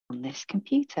on this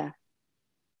computer.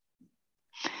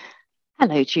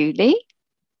 Hello, Julie.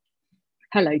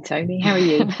 Hello, Tony. How are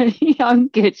you? I'm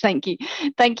good, thank you.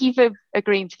 Thank you for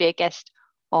agreeing to be a guest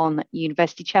on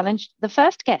University Challenge, the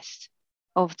first guest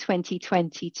of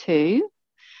 2022.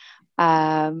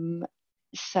 So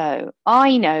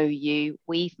I know you,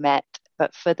 we've met,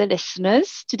 but for the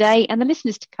listeners today and the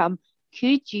listeners to come,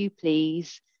 could you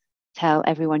please tell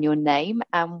everyone your name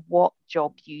and what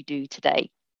job you do today?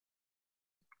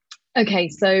 Okay,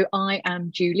 so I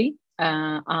am Julie.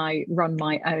 I run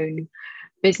my own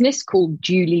business called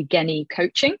Genney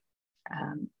Coaching.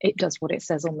 It does what it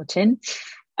says on the tin.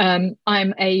 I'm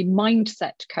a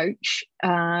mindset coach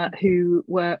who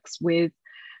works with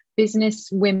business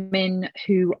women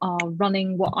who are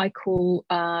running what I call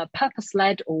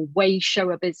purpose-led or way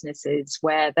shower businesses,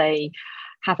 where they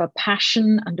have a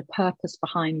passion and a purpose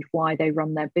behind why they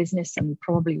run their business and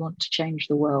probably want to change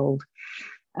the world.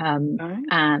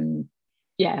 And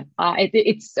yeah,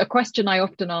 it's a question I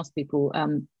often ask people.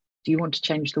 Do you want to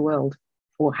change the world?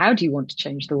 Or how do you want to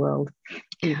change the world?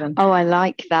 Even. Oh, I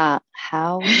like that.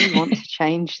 How do you want to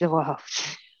change the world?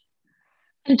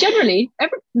 And generally,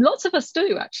 lots of us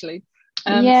do, actually,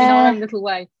 in our own little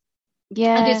way.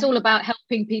 Yeah. And it's all about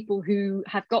helping people who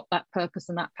have got that purpose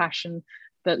and that passion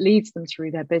that leads them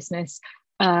through their business,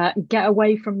 get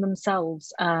away from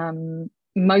themselves.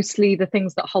 Mostly the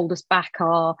things that hold us back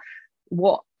are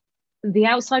what the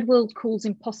outside world calls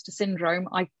imposter syndrome.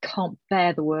 I can't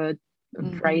bear the word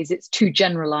and phrase. It's too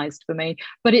generalized for me,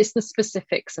 but it's the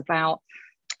specifics about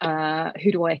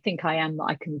who do I think I am that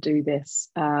I can do this?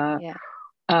 Why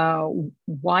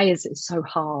is it so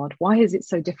hard? Why is it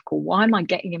so difficult? Why am I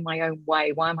getting in my own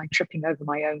way? Why am I tripping over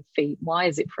my own feet? Why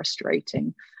is it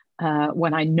frustrating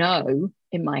when I know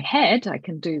in my head I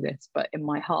can do this, but in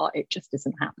my heart it just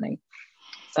isn't happening?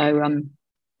 So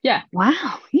yeah.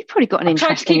 Wow, you've probably got an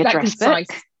interesting address book.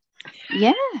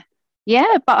 Yeah,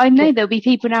 but I know there'll be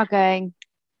people now going,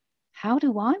 how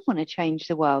do I want to change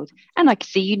the world? And I can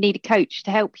see you need a coach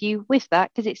to help you with that,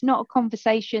 because it's not a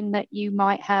conversation that you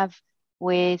might have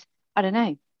with, I don't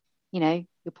know, your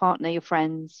partner, your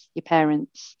friends, your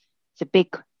parents. It's a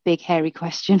big hairy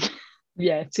question.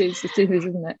 Yeah, it is,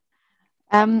 isn't it?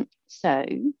 So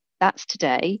that's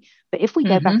today. But if we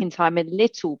go back in time a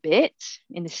little bit,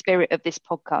 in the spirit of this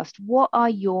podcast, what are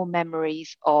your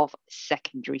memories of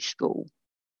secondary school?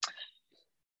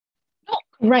 Not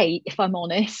great, if I'm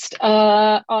honest.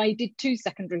 I did 2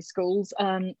 secondary schools.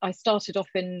 I started off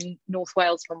in North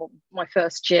Wales for my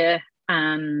first year,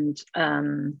 and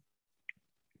then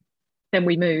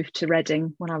we moved to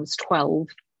Reading when I was 12.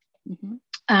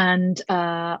 And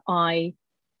I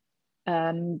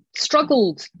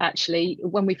struggled, actually,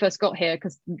 when we first got here,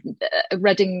 because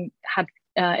Reading had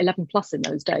 11 plus in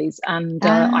those days, and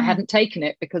I hadn't taken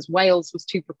it because Wales was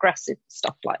too progressive,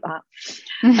 stuff like that.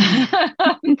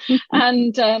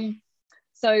 And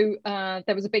so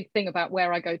there was a big thing about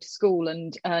where I go to school,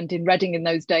 and in Reading in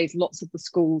those days lots of the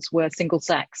schools were single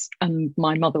sex, and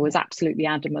my mother was absolutely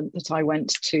adamant that I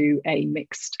went to a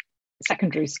mixed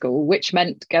secondary school, which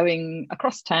meant going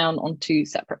across town on 2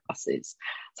 separate buses.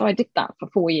 So I did that for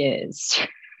 4 years.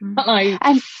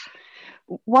 And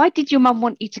why did your mum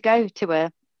want you to go to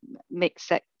a mixed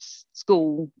sex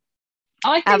school?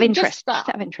 I think out of interest. Just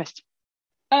out of interest.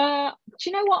 Do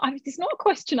you know what? It's not a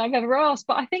question I've ever asked,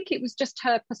 but I think it was just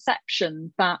her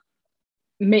perception that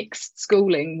mixed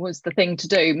schooling was the thing to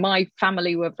do. My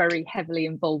family were very heavily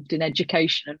involved in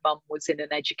education, and mum was in an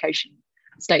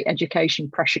state education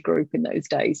pressure group in those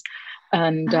days,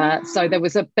 and so there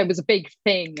was a big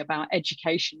thing about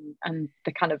education and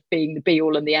the kind of being the be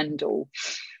all and the end all,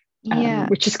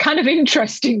 which is kind of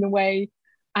interesting the way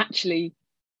actually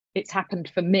it's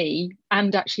happened for me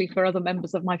and actually for other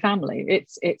members of my family.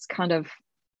 It's kind of,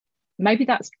 maybe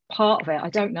that's part of it, I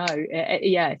don't know.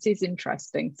 It is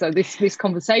interesting. So this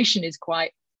conversation is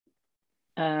quite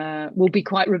will be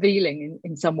quite revealing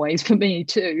in some ways for me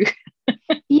too.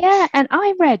 Yeah, and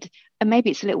I read, and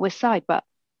maybe it's a little aside, but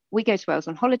we go to Wales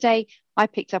on holiday. I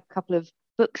picked up a couple of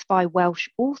books by Welsh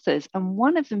authors, and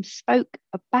one of them spoke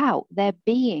about there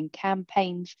being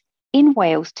campaigns in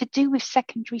Wales to do with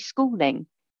secondary schooling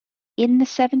in the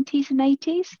 70s and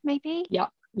 80s, maybe. Yeah.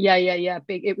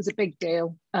 Big. It was a big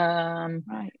deal.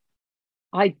 Right.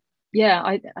 I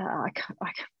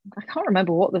can't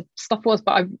remember what the stuff was,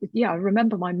 but I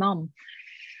remember my mum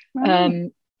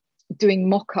doing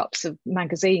mock-ups of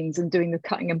magazines and doing the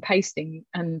cutting and pasting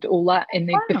and all that in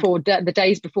the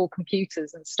days before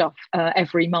computers and stuff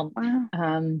every month.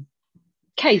 The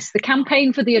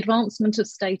campaign for the advancement of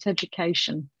state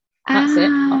education. That's it.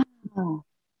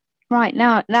 Right,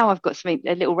 now I've got something,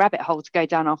 a little rabbit hole to go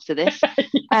down after this.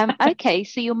 Yeah. Okay,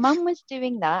 so your mum was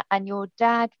doing that and your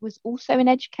dad was also in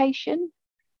education?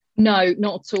 No,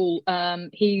 not at all.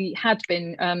 He had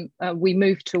been. We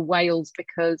moved to Wales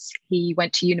because he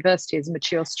went to university as a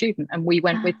mature student, and we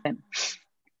went with him.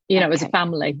 As a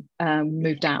family,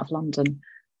 moved out of London.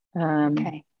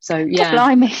 Okay. So yeah,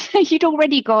 blimey, you'd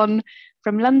already gone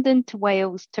from London to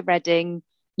Wales to Reading,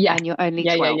 yeah, and you're only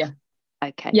 12. Yeah.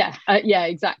 Okay. Yeah,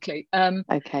 exactly.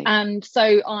 Okay. And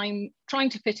so I'm trying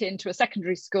to fit into a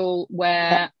secondary school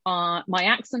where my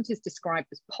accent is described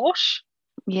as posh.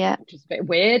 Yeah. Which is a bit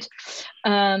weird.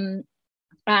 And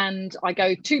I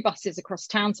go 2 buses across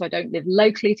town, so I don't live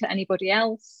locally to anybody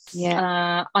else.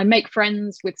 Yeah. I make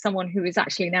friends with someone who is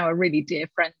actually now a really dear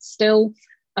friend still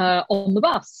on the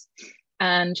bus.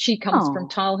 And she comes from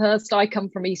Tilehurst, I come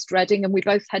from East Reading, and we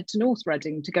both head to North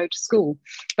Reading to go to school,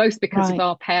 both because of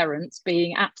our parents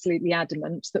being absolutely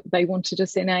adamant that they wanted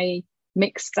us in a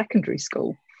mixed secondary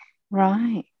school.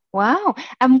 Right. Wow.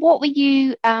 And what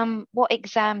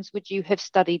exams would you have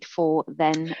studied for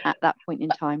then at that point in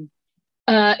time?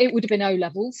 It would have been O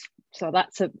levels. So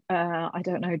that's I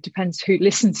don't know, it depends who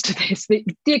listens to this. The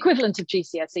equivalent of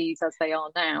GCSEs as they are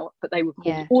now, but they were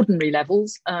called ordinary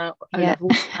levels, O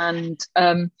levels. And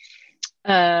some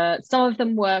of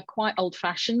them were quite old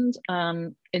fashioned.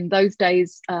 In those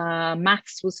days,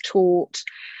 maths was taught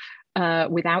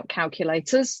without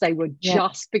calculators. They were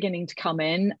just beginning to come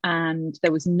in, and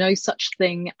there was no such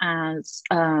thing as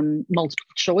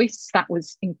multiple choice. That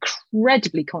was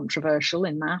incredibly controversial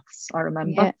in maths, I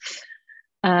remember.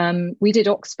 We did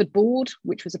Oxford Board,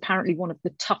 which was apparently one of the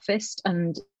toughest,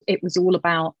 and it was all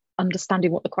about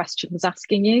understanding what the question was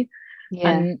asking you.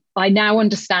 And I now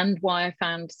understand why I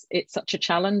found it such a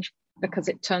challenge, because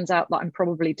it turns out that I'm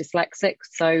probably dyslexic,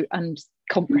 and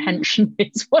comprehension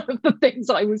is one of the things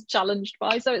I was challenged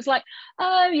by. So it's like,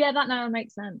 oh yeah, that now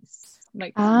makes sense.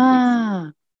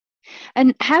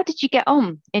 And how did you get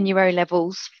on in your O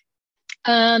levels?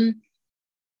 Not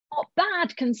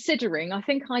bad, considering. I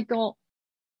think I got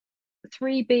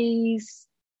 3 Bs,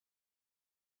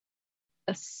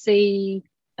 a C,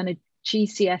 and a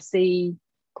GCSE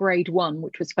grade 1,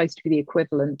 which was supposed to be the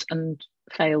equivalent, and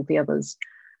failed the others.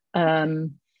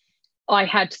 I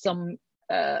had some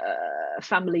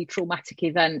family traumatic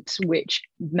event which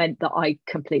meant that I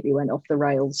completely went off the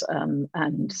rails,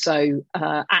 and so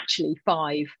actually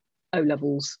 5 O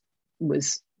levels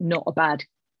was not a bad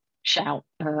shout.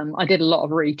 I did a lot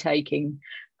of retaking,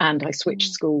 and I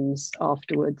switched schools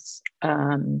afterwards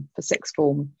for sixth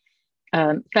form,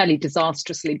 fairly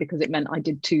disastrously, because it meant I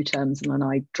did 2 terms and then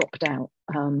I dropped out,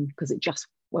 because it just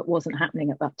wasn't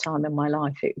happening at that time in my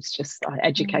life. It was just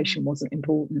education wasn't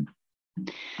important.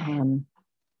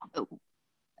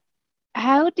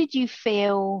 How did you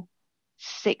feel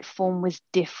sixth form was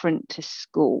different to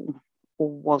school,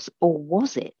 or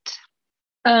was it?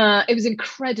 It was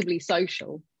incredibly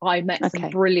social. I met some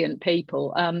brilliant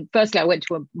people. Firstly, I went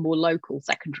to a more local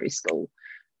secondary school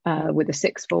with a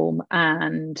sixth form,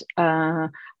 and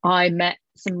I met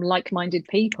some like-minded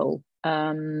people,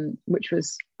 which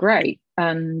was great.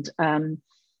 And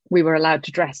we were allowed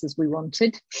to dress as we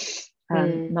wanted.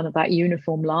 None of that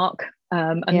uniform lark,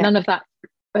 and none of that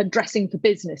dressing for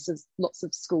business, as lots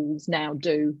of schools now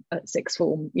do at sixth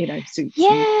form, suits,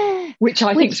 which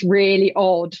I think is really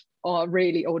odd, or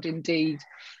really odd indeed.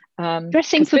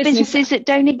 Dressing for businesses that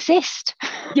don't exist.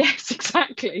 Yes,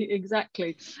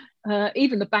 exactly.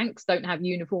 Even the banks don't have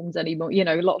uniforms anymore.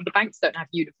 A lot of the banks don't have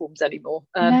uniforms anymore.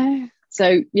 No.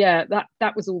 So yeah,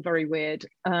 that was all very weird.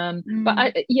 But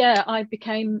I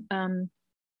became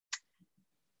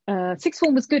sixth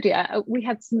form was good. We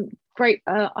had some great.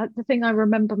 The thing I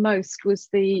remember most was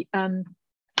the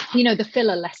the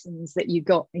filler lessons that you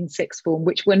got in sixth form,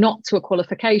 which were not to a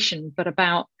qualification, but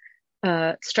about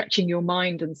stretching your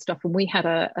mind and stuff. And we had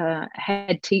a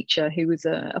head teacher who was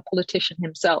a politician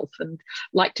himself and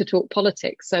liked to talk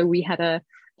politics. So we had a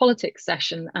politics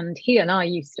session, and he and I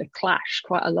used to clash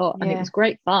quite a lot, and it was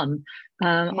great fun.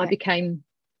 I became,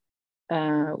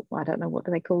 I don't know, what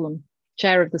do they call them?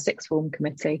 Chair of the sixth form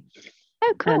committee.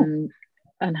 Oh, cool.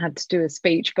 And had to do a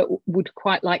speech, but would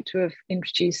quite like to have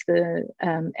introduced the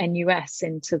NUS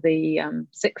into the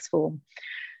sixth form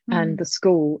and the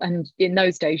school. And in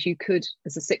those days, you could,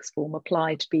 as a sixth form,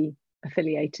 apply to be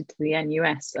affiliated to the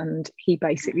NUS. And he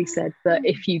basically said that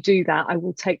if you do that, I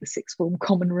will take the sixth form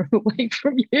common room away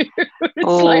from you.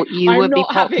 You would be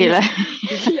popular.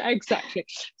 Yeah, exactly.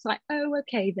 It's like, oh,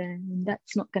 okay, then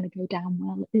that's not going to go down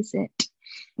well, is it?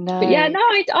 No. But yeah, no,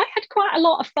 I had quite a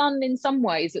lot of fun in some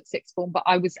ways at sixth form, but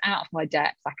I was out of my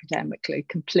depth academically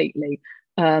completely.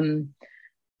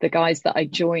 the guys that I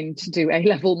joined to do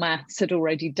A-level maths had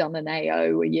already done an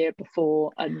AO a year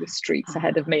before and were streets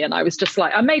ahead of me. And I was just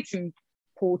like, I made some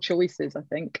poor choices, I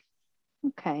think.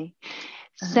 Okay.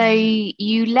 So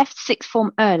you left sixth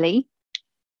form early?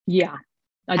 Yeah,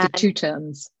 I did 2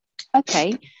 terms.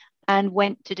 Okay. And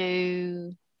went to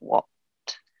do what?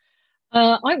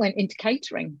 I went into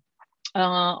catering.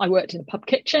 I worked in a pub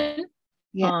kitchen.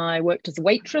 Yeah. I worked as a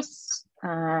waitress.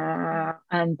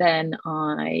 And then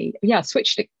I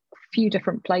switched a few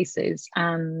different places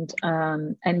and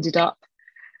ended up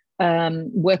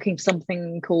working for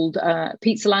something called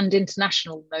Pizza Land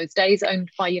International in those days,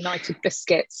 owned by United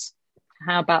Biscuits.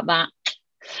 How about that?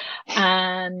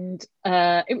 And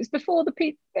it was before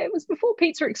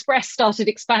Pizza Express started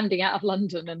expanding out of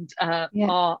London, and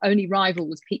our only rival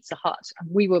was Pizza Hut, and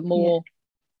we were more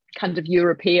kind of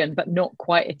European but not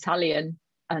quite Italian,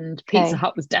 and Pizza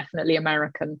Hut was definitely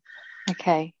American.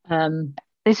 Okay.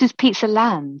 This is Pizza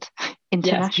Land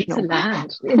International. Yes, Pizza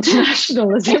Land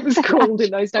International, as it was called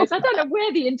in those days. I don't know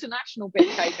where the international bit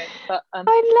came in, but I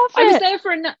love it.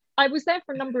 I was there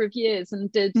for a number of years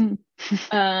and did.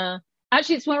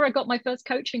 Actually, it's where I got my first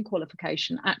coaching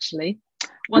qualification. Actually,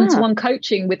 one-to-one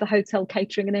coaching with the Hotel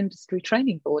Catering and Industry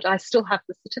Training Board. I still have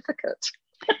the certificate.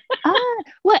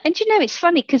 Well, and it's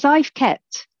funny because I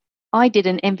did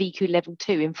an MVQ level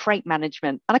 2 in freight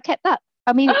management, and I kept that.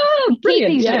 I mean, we keep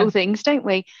these little things, don't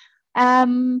we?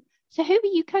 So who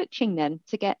were you coaching then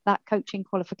to get that coaching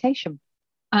qualification?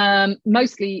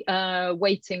 Mostly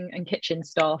waiting and kitchen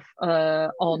staff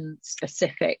on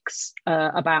specifics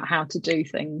about how to do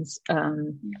things.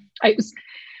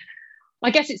 I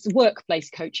guess it's workplace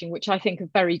coaching, which I think are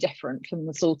very different from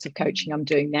the sort of coaching I'm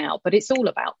doing now, but it's all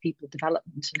about people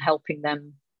development and helping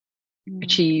them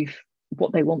achieve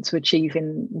what they want to achieve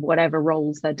in whatever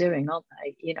roles they're doing, aren't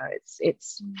they?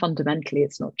 It's fundamentally,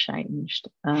 it's not changed.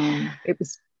 It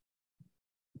was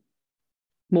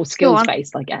more skills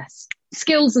based, I guess.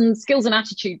 Skills and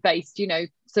attitude based,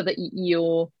 so that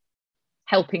you're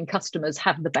helping customers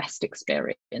have the best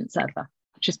experience ever,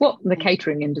 which is what the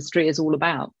catering industry is all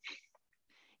about.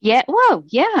 Yeah, well,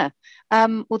 yeah.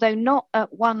 Although not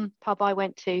at one pub I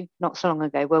went to not so long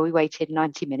ago where we waited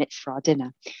 90 minutes for our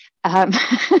dinner. Yeah.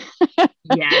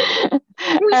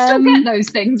 We still get those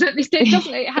things, at least it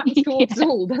doesn't. It happens to us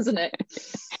all, doesn't it?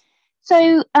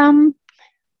 So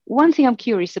one thing I'm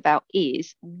curious about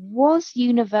is, was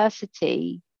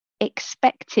university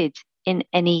expected in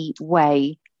any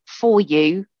way for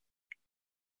you?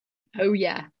 Oh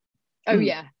yeah. I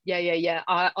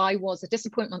was a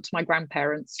disappointment to my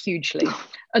grandparents, hugely,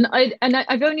 and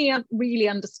I've only really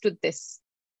understood this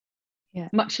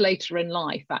much later in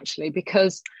life, actually,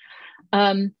 because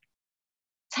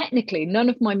technically none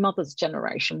of my mother's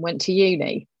generation went to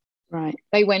uni. Right.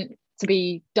 They went to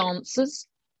be dancers.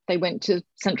 They went to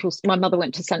my mother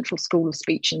went to Central School of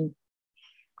Speech and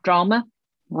Drama.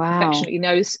 Wow. Affectionately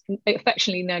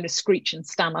known as Screech and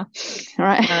Stammer.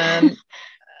 Right.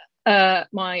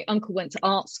 My uncle went to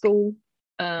art school.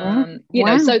 Wow.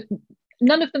 So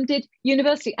none of them did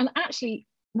university. And actually,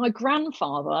 my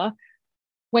grandfather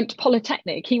went to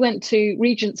Polytechnic. He went to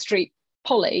Regent Street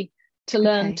Poly to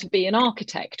learn to be an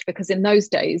architect, because in those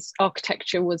days,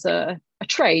 architecture was a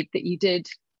trade that you did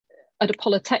at a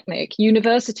polytechnic.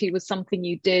 University was something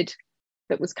you did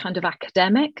that was kind of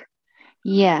academic.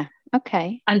 Yeah.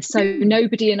 Okay. And so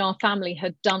nobody in our family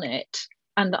had done it.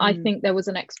 And I think there was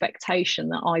an expectation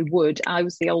that I would. I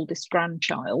was the oldest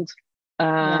grandchild.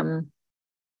 But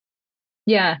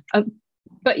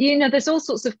there's all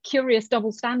sorts of curious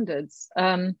double standards.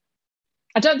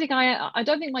 I don't think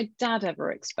my dad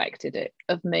ever expected it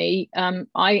of me.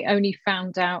 I only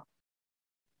found out,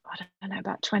 I don't know,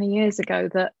 about 20 years ago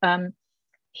that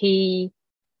he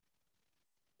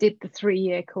did the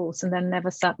 3-year course and then never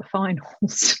sat the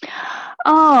finals.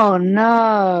 Oh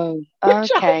no. Okay.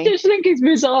 Which I just think is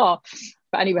bizarre.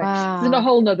 But anyway, it's a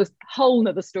whole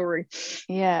nother story.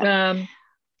 Yeah.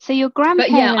 So your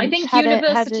grandparents I think had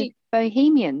university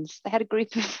bohemians. They had a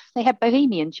group of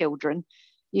bohemian children.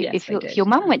 If your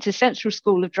mum went to Central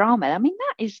School of Drama, I mean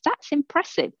that's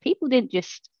impressive. People didn't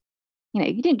just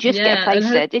you didn't just get a place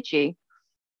there, did you?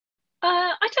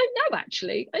 I don't know,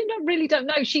 actually. I really don't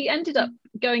know. She ended up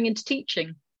going into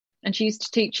teaching, and she used to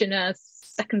teach in a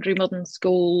secondary modern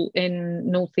school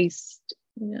in northeast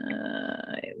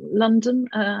London,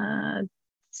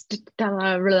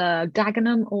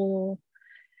 Dagenham, or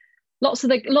lots of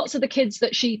the kids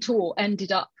that she taught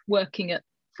ended up working at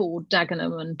Ford,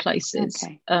 Dagenham and places.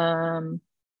 Okay. But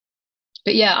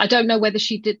yeah, I don't know whether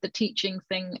she did the teaching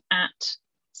thing at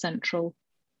Central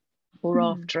or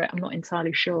after it. I'm not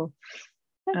entirely sure.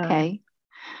 Okay.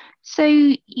 So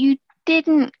you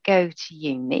didn't go to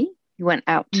uni. You went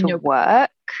out to Nope. work,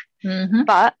 Mm-hmm.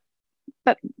 but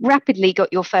rapidly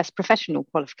got your first professional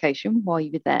qualification while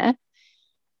you were there.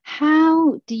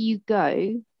 How do you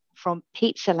go from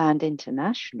Pizzaland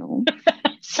International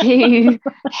to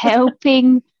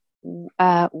helping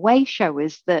way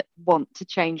showers that want to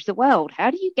change the world? How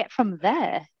do you get from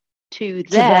there to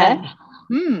there?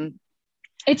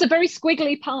 It's a very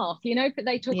squiggly path, you know, but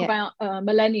they talk about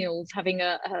millennials having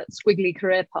a squiggly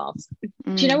career paths.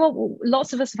 Do you know what?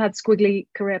 Lots of us have had squiggly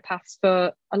career paths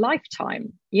for a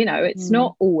lifetime. You know, it's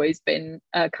not always been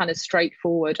kind of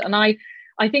straightforward. And I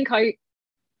think I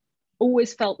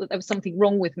always felt that there was something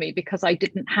wrong with me because I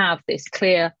didn't have this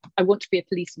clear, I want to be a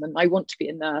policeman, I want to be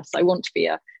a nurse, I want to be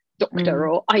a doctor,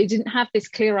 or I didn't have this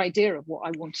clear idea of what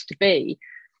I wanted to be.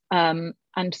 And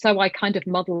so I kind of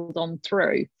muddled on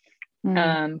through.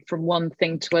 From one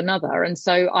thing to another, and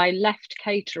so I left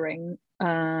catering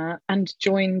and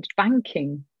joined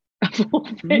banking of all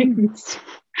things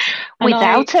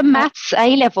without a maths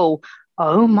A level.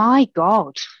 Oh my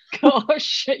god!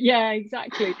 Gosh, yeah,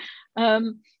 exactly.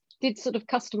 Did sort of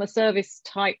customer service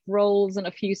type roles and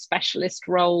a few specialist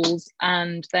roles,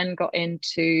 and then got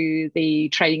into the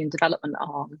training and development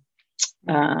arm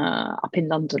up in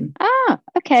London.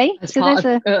 Okay. So there's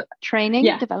a training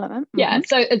development. Yeah.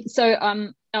 So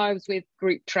I was with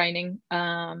group training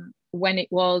when it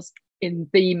was in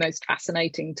the most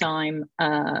fascinating time.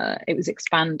 It was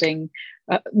expanding.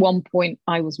 At one point,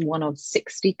 I was one of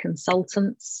 60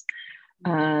 consultants,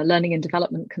 learning and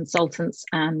development consultants,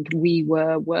 and we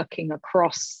were working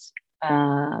across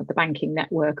the banking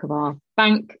network of our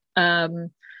bank.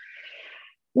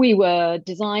 We were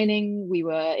designing, we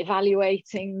were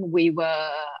evaluating, we were,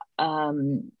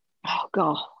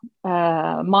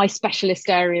 my specialist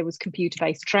area was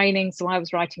computer-based training. So I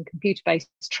was writing computer-based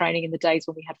training in the days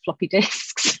when we had floppy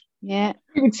disks. Yeah.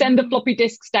 We would send the floppy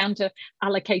disks down to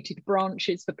allocated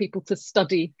branches for people to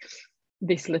study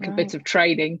this little bit of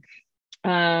training.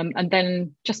 And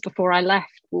then just before I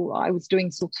left, I was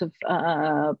doing sort of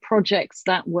projects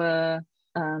that were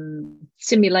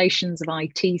simulations of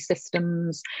IT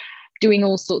systems, doing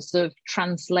all sorts of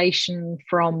translation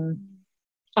from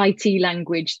IT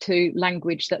language to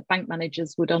language that bank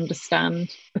managers would understand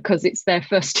because it's their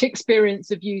first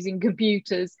experience of using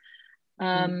computers.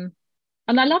 And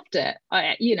I loved it.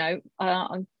 I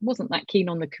wasn't that keen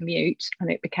on the commute,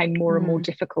 and it became more and more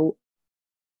difficult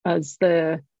as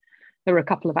there were a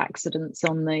couple of accidents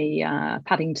on the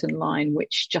Paddington line,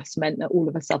 which just meant that all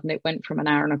of a sudden it went from an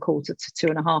hour and a quarter to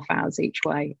 2.5 hours each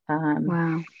way,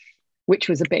 which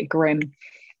was a bit grim.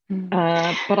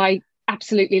 But I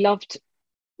absolutely loved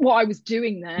what I was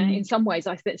doing there. In some ways,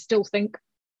 I still think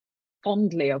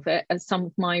fondly of it as some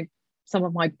of my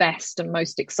best and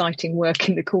most exciting work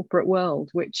in the corporate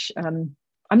world, which I'm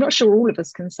not sure all of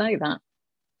us can say that.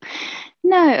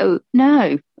 No.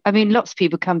 I mean, lots of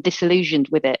people become disillusioned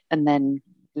with it and then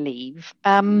leave.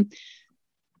 So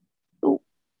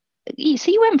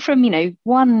you went from,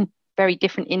 one very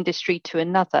different industry to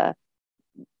another.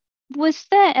 Was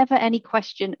there ever any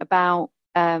question about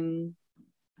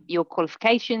your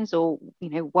qualifications or,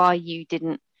 why you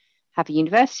didn't have a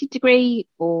university degree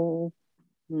or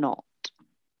not?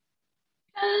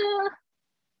 No,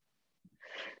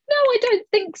 I don't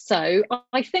think so.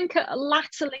 I think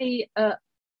latterly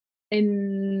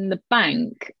in the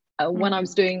bank, when I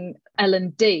was doing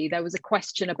L&D, there was a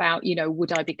question about,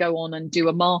 would I go on and do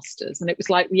a master's? And it was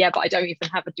like, yeah, but I don't even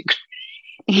have a degree.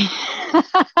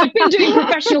 I've been doing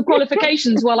professional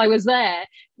qualifications while I was there,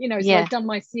 so I've done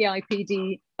my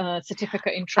CIPD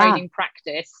certificate in training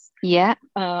practice. Yeah.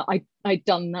 I'd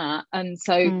done that. And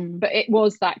so, but it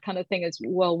was that kind of thing as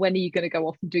well, when are you going to go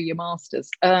off and do your master's?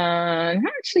 I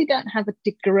actually don't have a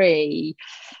degree.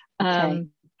 Okay.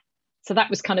 So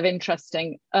that was kind of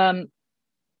interesting. The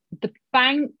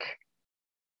bank,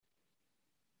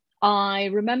 I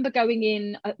remember going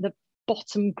in at the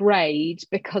bottom grade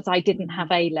because I didn't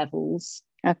have A levels.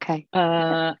 Okay.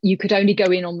 You could only go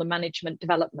in on the management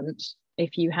development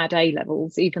if you had A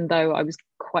levels, even though I was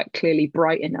quite clearly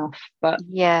bright enough. But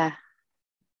yeah,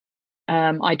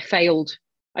 I'd failed.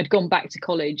 I'd gone back to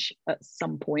college at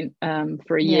some point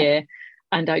for a year,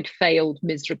 and I'd failed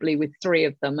miserably with 3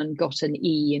 of them and got an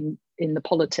E in the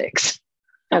politics.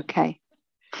 Okay.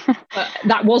 But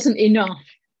that wasn't enough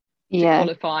to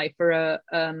qualify for a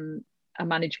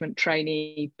management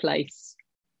trainee place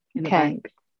in the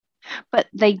bank. But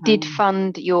they did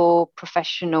fund your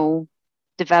professional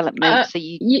development. So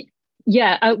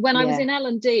when I was in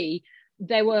L&D,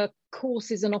 there were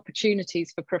courses and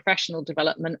opportunities for professional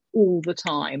development all the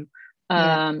time.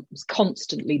 I was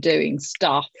constantly doing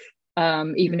stuff.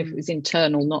 even if it was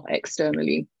internal, not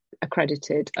externally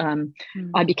accredited.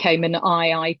 I became an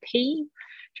IIP. Do you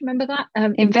remember that?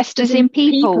 Investors in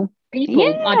People.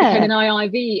 Yeah. I became an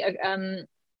IIV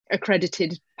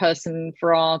accredited person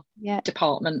for our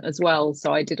department as well.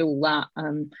 So I did all that.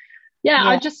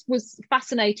 I just was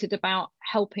fascinated about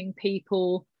helping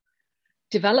people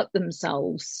develop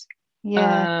themselves.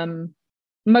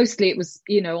 Mostly it was,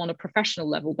 on a professional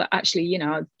level, but actually,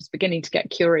 I was beginning to get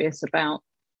curious about,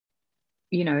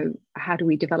 how do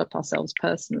we develop ourselves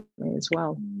personally as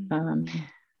well.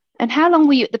 And how long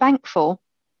were you at the bank for?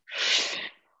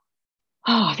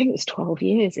 I think it was 12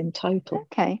 years in total.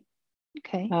 Okay.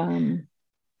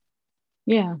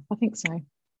 Yeah, I think so.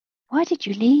 Why did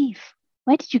you leave?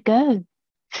 Where did you go?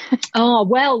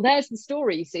 Well, there's the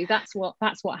story. You see, that's what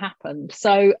happened.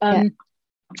 So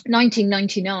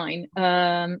 1999,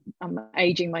 I'm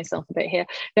aging myself a bit here,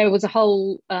 there was a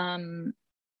whole kind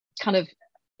of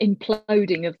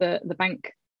imploding of the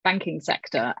banking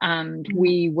sector, and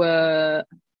we were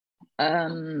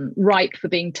ripe for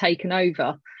being taken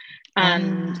over.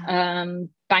 And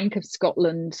Bank of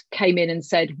Scotland came in and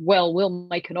said, well, we'll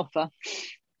make an offer.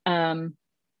 And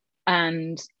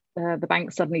the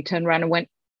bank suddenly turned around and went,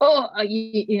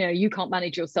 you can't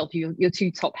manage yourself. You're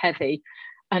too top heavy.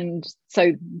 And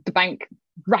so the bank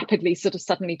rapidly sort of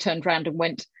suddenly turned around and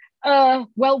went, well,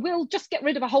 we'll just get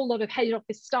rid of a whole lot of head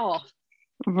office staff.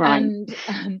 Right.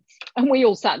 And we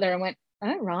all sat there and went,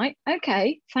 oh, right.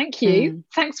 Okay. Thank you.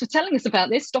 Thanks for telling us about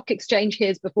this. Stock exchange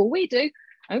hears before we do.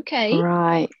 Okay.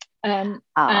 Right.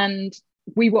 And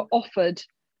we were offered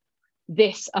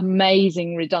this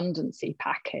amazing redundancy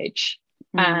package.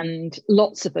 And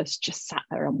lots of us just sat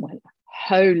there and went,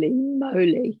 holy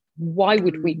moly, why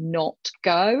would we not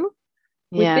go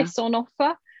with this on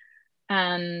offer?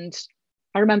 And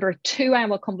I remember a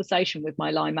 2-hour conversation with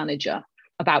my line manager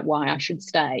about why I should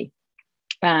stay.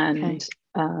 And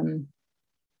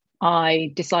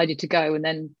I decided to go, and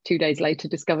then 2 days later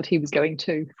discovered he was going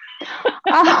too.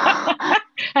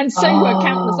 And so were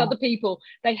countless other people.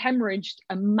 They hemorrhaged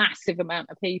a massive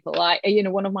amount of people.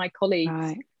 One of my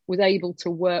colleagues was able to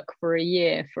work for a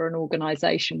year for an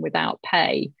organisation without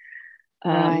pay,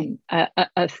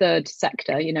 a third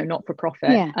sector, not for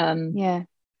profit,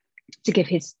 to give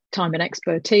his time and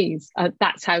expertise.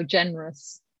 That's how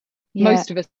generous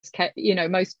most of us,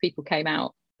 most people came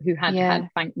out who had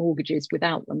bank mortgages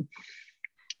without them.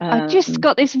 I just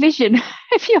got this vision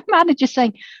of your manager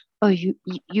saying, oh, you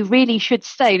really should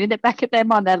stay. And in the back of their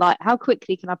mind, they're like, how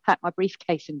quickly can I pack my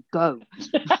briefcase and go?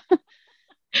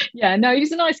 Yeah, no, he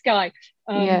was a nice guy.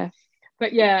 But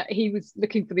he was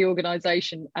looking for the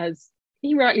organisation, as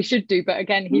he rightly should do. But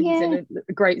again, he was in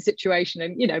a great situation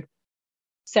and,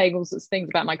 saying all sorts of things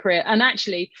about my career. And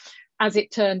actually, as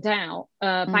it turned out,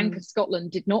 Bank of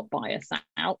Scotland did not buy us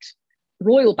out.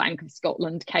 Royal Bank of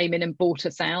Scotland came in and bought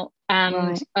us out.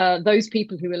 And those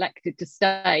people who elected to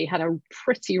stay had a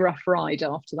pretty rough ride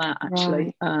after that,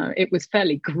 actually. It was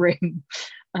fairly grim.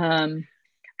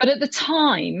 But at the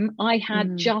time, I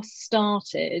had just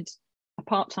started a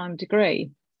part-time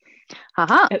degree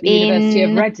at the University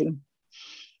of Reading.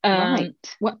 Well,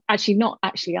 not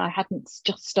actually, I hadn't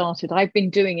just started. I've been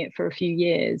doing it for a few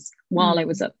years while I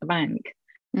was at the bank.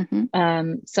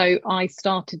 So I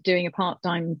started doing a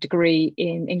part-time degree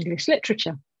in English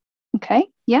literature. Okay,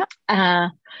 yeah.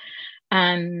 And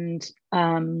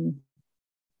I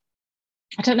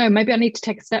don't know, maybe I need to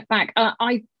take a step back.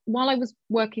 While I was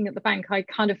working at the bank, I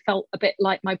kind of felt a bit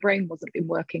like my brain wasn't been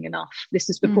working enough. This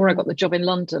is before I got the job in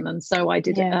London, and so I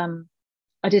did an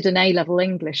A-level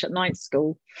English at night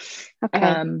school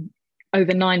over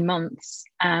 9 months,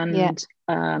 and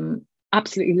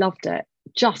absolutely loved it,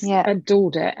 just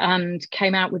adored it, and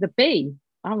came out with a B.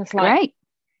 I was like, great.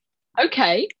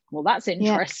 Okay, well, that's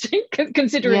interesting,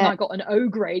 considering I got an O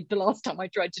grade the last time I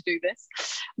tried to do this,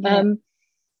 kind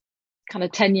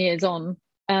of 10 years on.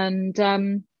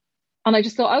 And I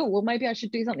just thought, oh, well, maybe I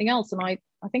should do something else. And I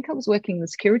think I was working in the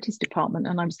securities department,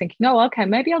 and I was thinking, oh, okay,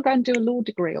 maybe I'll go and do a law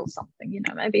degree or something,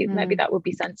 maybe that would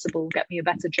be sensible, get me a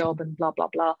better job and blah, blah,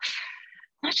 blah.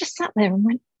 And I just sat there and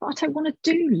went, but I don't want to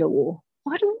do law.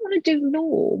 Why do I want to do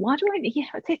law? Why do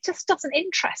it just doesn't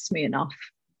interest me enough.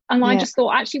 And I just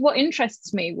thought, actually, what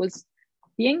interests me was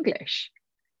the English,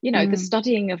 the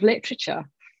studying of literature.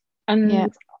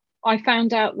 And I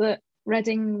found out that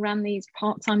Reading ran these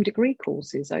part-time degree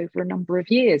courses over a number of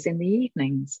years in the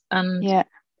evenings, and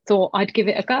thought I'd give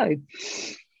it a go.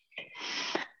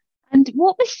 And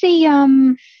what was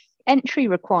the entry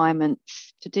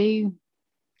requirements to do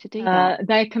that?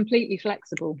 They're completely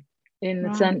flexible in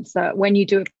the sense that when you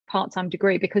do a part-time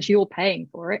degree, because you're paying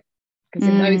for it, because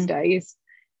in those days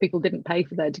people didn't pay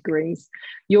for their degrees.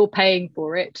 You're paying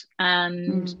for it,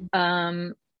 and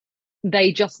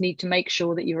they just need to make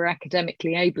sure that you're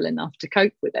academically able enough to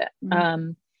cope with it.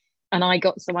 And I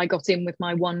got in with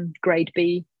my 1 grade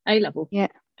B A level. Yeah,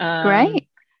 great.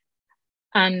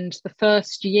 And the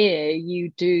first year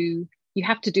you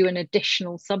have to do an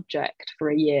additional subject for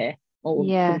a year, or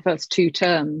for the first 2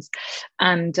 terms.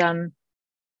 And I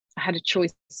had a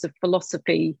choice of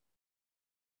philosophy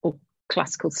or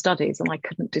classical studies, and I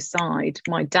couldn't decide.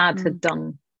 My dad had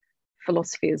done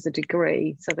philosophy as a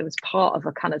degree, so there was part of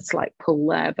a kind of slight pull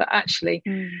there. But actually,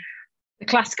 the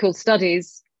classical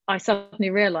studies, I suddenly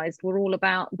realised, were all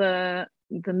about the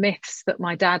myths that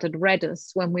my dad had read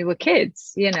us when we were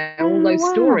kids, all those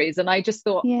stories. And I just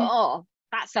thought, oh,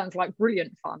 that sounds like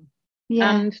brilliant fun.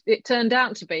 And it turned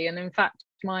out to be. And in fact,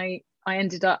 I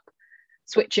ended up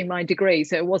switching my degree,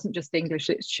 so it wasn't just English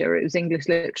literature, it was English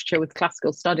literature with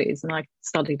classical studies, and I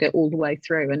studied it all the way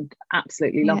through and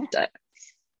absolutely loved it.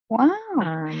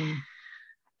 Wow.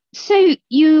 So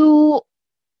you've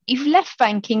left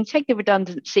banking, take the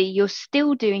redundancy, you're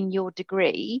still doing your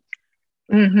degree.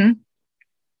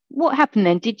 What happened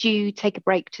then? Did you take a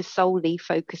break to solely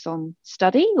focus on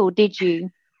study, or did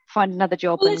you find another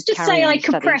job? Well, let's just say I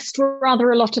compressed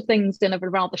rather a lot of things in a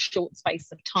rather short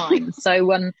space of time.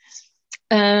 So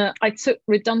I took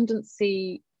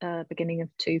redundancy beginning of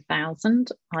 2000.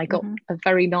 I got a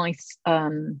very nice,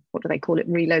 what do they call it,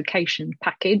 relocation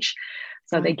package.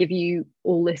 So they give you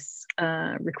all this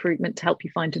recruitment to help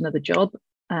you find another job.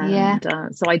 And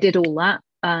so I did all that.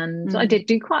 And I did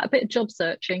do quite a bit of job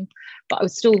searching, but I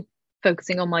was still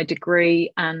focusing on my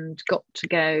degree, and got to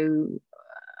go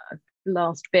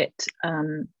last bit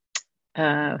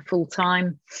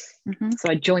full-time. So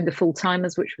I joined the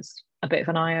full-timers, which was a bit of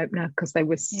an eye-opener because they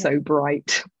were so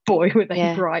bright. Boy, were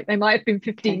they bright. They might have been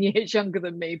 15 years younger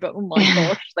than me, but oh my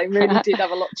gosh, they really did have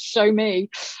a lot to show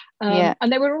me.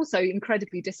 And they were also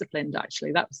incredibly disciplined,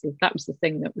 actually. That was the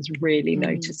thing that was really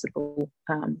noticeable.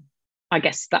 I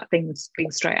guess that thing was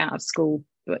being straight out of school,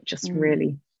 but just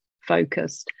really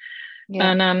focused.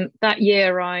 And that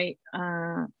year I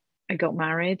got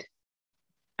married.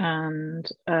 And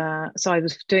so I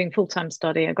was doing full-time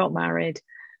study. I got married,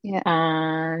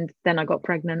 and then I got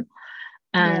pregnant,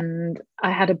 and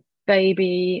I had a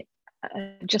baby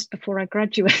just before I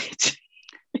graduated.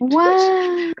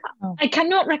 Wow! I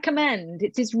cannot recommend.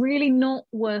 It is really not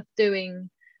worth doing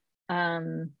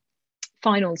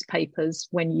finals papers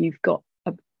when you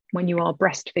are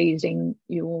breastfeeding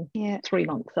your 3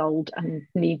 months old and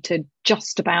need to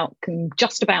just about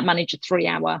manage a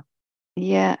 3-hour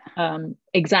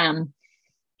exam.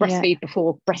 Breastfeed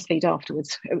before, breastfeed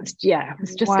afterwards. It was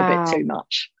just a bit too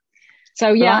much.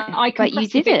 So I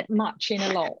compressed a bit much in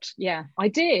a lot. I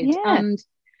did. And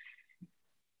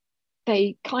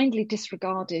they kindly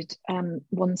disregarded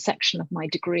one section of my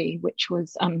degree, which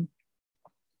was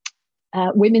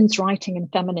women's writing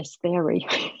and feminist theory.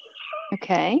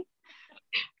 Okay.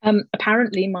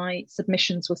 Apparently my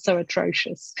submissions were so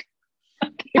atrocious.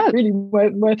 It really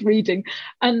weren't worth reading.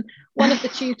 And one of the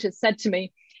tutors said to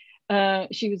me,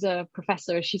 she was a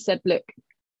professor, she said, look,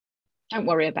 don't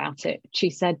worry about it. She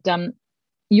said,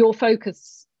 your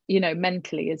focus,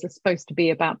 mentally is supposed to be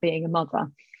about being a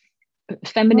mother.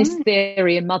 Feminist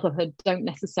theory and motherhood don't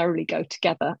necessarily go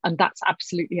together, and that's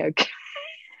absolutely okay.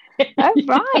 Oh,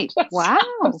 right. Wow.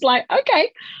 I was like,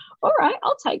 okay, all right,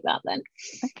 I'll take that then.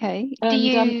 Okay. Do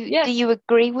you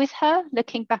agree with her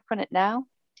looking back on it now?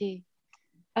 Do you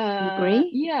agree?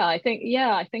 Yeah, I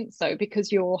think so,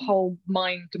 because your whole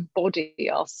mind and body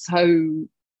are so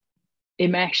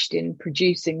enmeshed in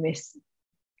producing this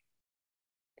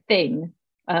thing.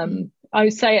 I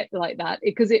would say it like that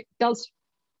because it does.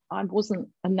 I wasn't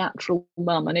a natural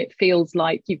mum, and it feels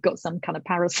like you've got some kind of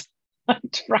parasite,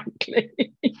 frankly,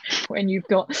 when you've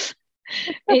got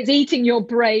it's eating your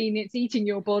brain, it's eating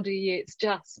your body. It's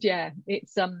just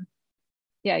it's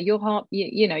your heart.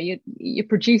 You're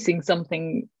producing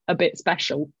something a bit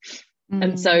special,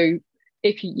 and so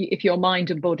if your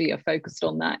mind and body are focused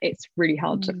on that, it's really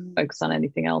hard to focus on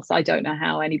anything else. I don't know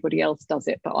how anybody else does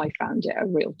it, but I found it a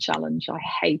real challenge. I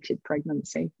hated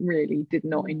pregnancy, really did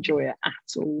not enjoy it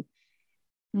at all.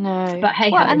 No, but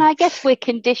hey, and I guess we're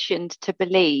conditioned to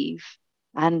believe,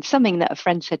 and something that a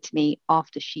friend said to me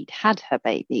after she'd had her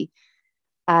baby,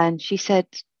 and she said,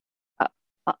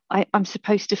 I'm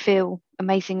supposed to feel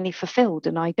amazingly fulfilled,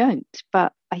 and I don't.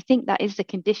 But I think that is the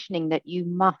conditioning, that you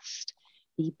must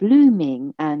be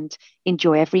blooming and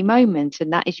enjoy every moment,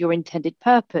 and that is your intended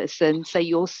purpose. And so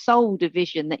you're sold a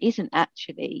vision that isn't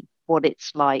actually what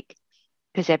it's like,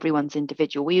 because everyone's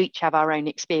individual. We each have our own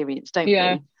experience, don't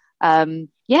we?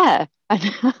 Yeah. And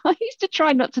I used to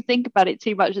try not to think about it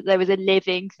too much, that there was a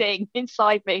living thing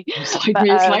inside me. Inside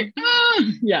me, it's like,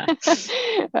 yeah.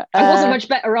 I wasn't much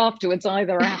better afterwards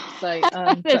either, I have to say.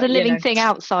 There's a living thing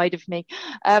outside of me.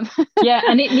 Yeah,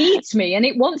 and it needs me, and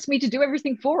it wants me to do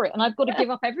everything for it, and I've got to give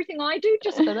up everything I do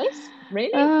just for this.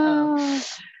 Really?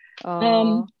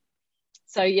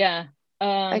 So yeah.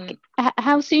 Okay.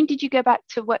 How soon did you go back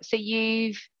to work? So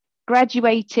you've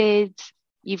graduated,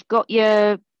 you've got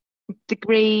your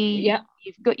degree, yeah,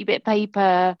 you've got your bit of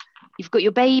paper, you've got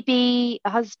your baby, a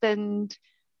husband.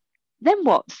 Then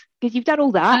what? Because you've done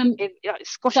all that.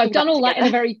 So I've done all that in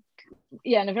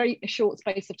a very short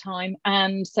space of time,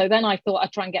 and so then I thought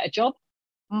I'd try and get a job.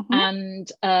 And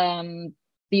the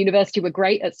university were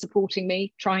great at supporting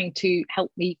me, trying to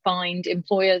help me find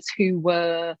employers who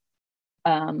were,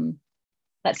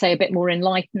 let's say, a bit more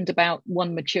enlightened about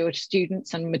mature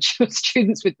students and mature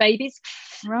students with babies.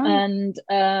 Right. And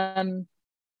I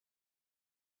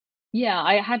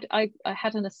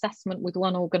had an assessment with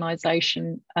one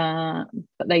organisation, but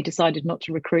they decided not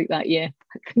to recruit that year.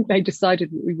 I think they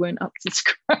decided that we weren't up to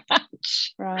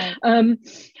scratch. Right.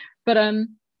 But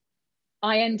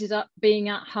I ended up being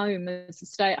at home as a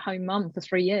stay-at-home mum for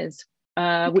 3 years,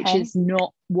 which is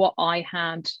not what I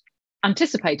had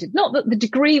anticipated. Not that the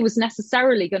degree was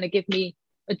necessarily going to give me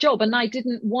a job, and I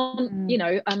didn't want,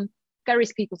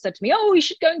 various people said to me, oh, you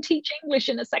should go and teach English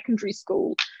in a secondary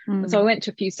school. And so I went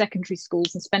to a few secondary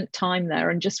schools and spent time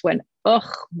there, and just went,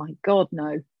 oh my God,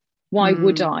 no. Why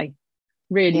would I?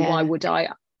 Really, why would I?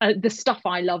 The stuff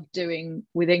I love doing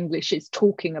with English is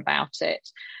talking about it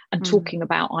and talking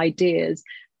about ideas.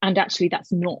 And actually,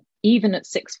 that's not, even at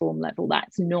sixth form level,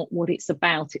 that's not what it's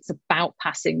about. It's about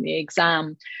passing the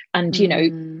exam. And,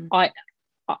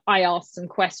 I asked some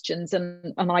questions,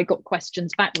 and I got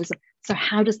questions back. So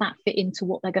how does that fit into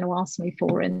what they're going to ask me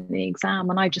for in the exam?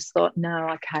 And I just thought, no,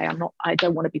 okay, I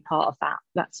don't want to be part of that.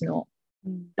 That's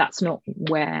not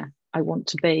where I want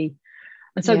to be.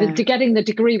 And so getting the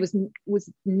degree was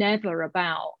never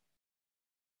about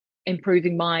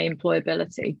improving my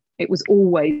employability. It was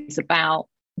always about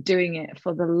doing it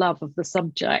for the love of the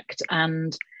subject.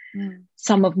 And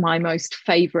some of my most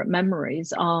favourite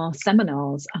memories are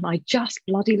seminars, and I just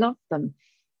bloody loved them.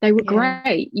 They were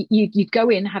great. You'd go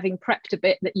in having prepped a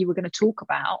bit that you were going to talk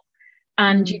about,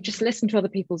 and you just listen to other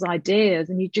people's ideas,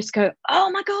 and you just go, oh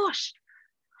my gosh,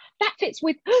 that fits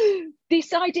with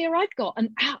this idea I've got, and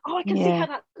I can see how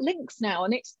that links now.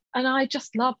 And I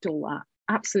just loved all that.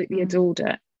 Absolutely adored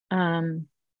it.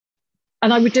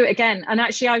 And I would do it again. And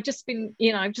actually, I've just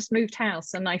moved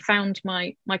house, and I found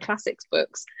my classics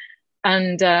books,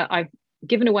 and I've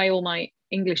given away all my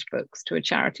English books to a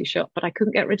charity shop, but I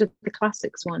couldn't get rid of the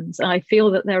classics ones. And I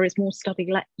feel that there is more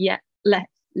study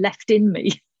left in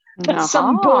me at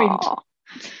some point.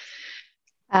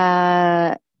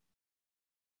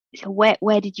 So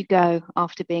where did you go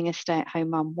after being a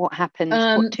stay-at-home mum? What happened?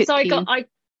 What took you?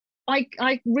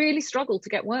 I really struggled to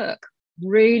get work.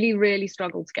 Really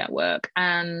struggled to get work,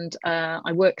 and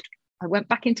I went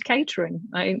back into catering.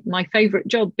 My favourite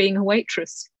job being a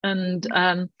waitress, and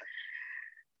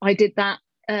I did that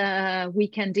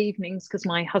weekend evenings because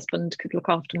my husband could look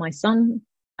after my son,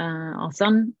 our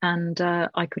son, and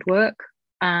I could work.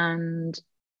 And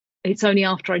it's only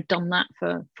after I'd done that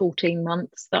for 14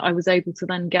 months that I was able to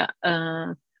then get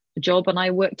a job, and I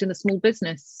worked in a small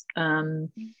business,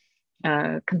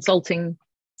 consulting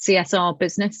CSR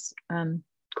business,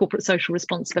 corporate social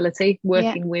responsibility,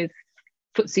 working with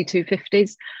FTSE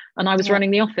 250s, and I was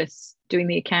running the office, doing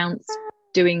the accounts,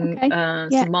 doing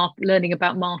learning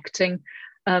about marketing.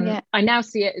 I now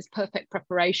see it as perfect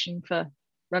preparation for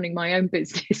running my own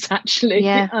business, actually.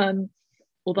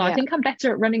 Although I think I'm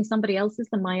better at running somebody else's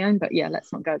than my own, but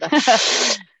let's not go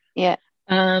there.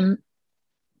 And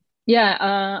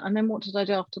then what did I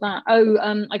do after that?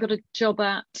 I got a job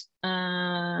at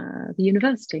the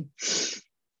university,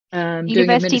 doing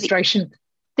administration.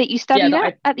 That you studied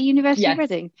at the University of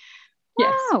Reading?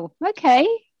 Wow, okay,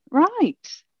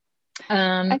 right.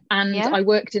 I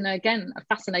worked in, again, a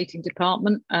fascinating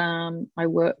department. I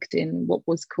worked in what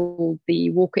was called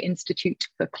the Walker Institute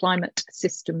for Climate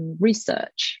System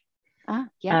Research,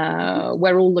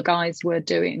 where all the guys were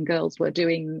doing and girls were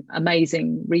doing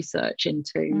amazing research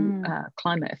into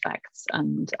climate effects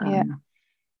and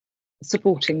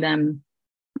supporting them.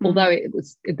 Although it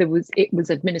was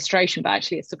administration, but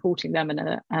actually it's supporting them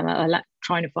and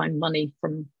trying to find money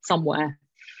from somewhere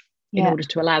in order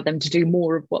to allow them to do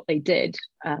more of what they did.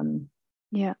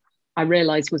 I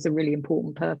realised was a really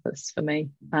important purpose for me.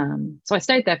 So I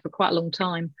stayed there for quite a long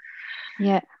time.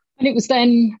 And it was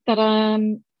then that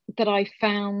that I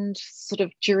found sort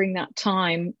of during that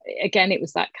time, again, it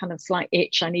was that kind of slight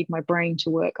itch. I need my brain to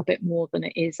work a bit more than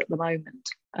it is at the moment.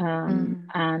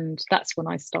 And that's when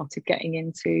I started getting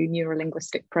into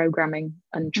neurolinguistic programming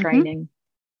and training,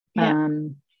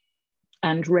 and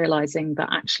realizing that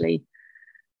actually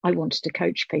I wanted to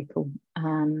coach people.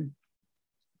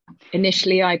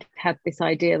 Initially, I'd had this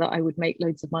idea that I would make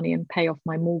loads of money and pay off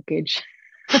my mortgage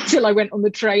until I went on the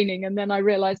training. And then I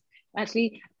realized,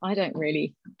 actually, I don't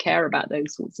really care about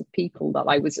those sorts of people that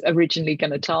I was originally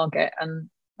going to target, and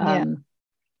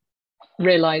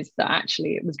realized that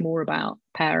actually it was more about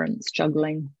parents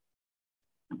juggling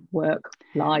work,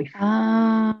 life,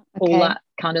 all that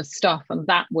kind of stuff. And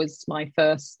that was my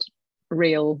first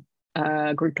real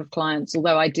group of clients,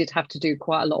 although I did have to do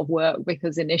quite a lot of work,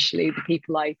 because initially the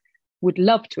people I would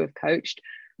love to have coached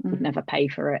would never pay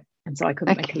for it, and so I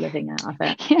couldn't make a living out of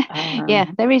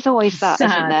it. There is always that,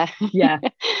 sad, isn't there?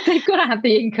 They've got to have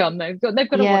the income, they've got to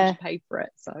want to pay for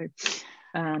it. So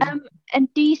and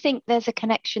do you think there's a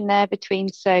connection there between,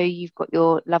 so you've got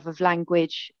your love of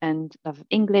language and love of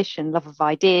English and love of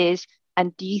ideas,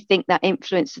 and do you think that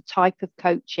influenced the type of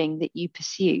coaching that you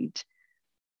pursued?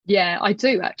 Yeah, I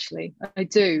do, actually. I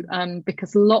do,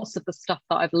 because lots of the stuff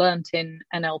that I've learned in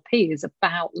NLP is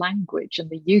about language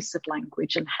and the use of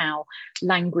language, and how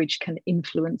language can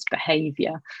influence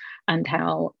behavior, and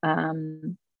how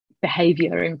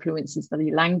behavior influences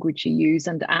the language you use.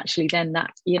 And actually then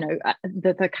that,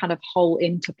 the kind of whole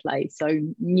interplay. So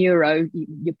neuro,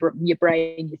 your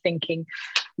brain, your thinking,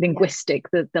 linguistic,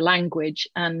 the language,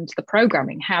 and the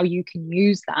programming, how you can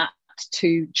use that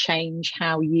to change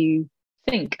how you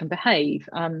think and behave.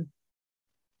 I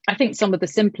think some of the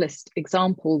simplest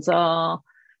examples are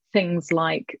things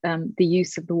like the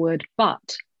use of the word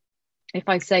but. If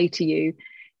I say to you,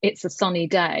 it's a sunny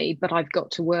day, but I've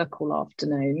got to work all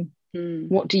afternoon,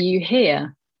 what do you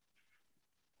hear?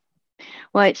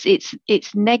 Well,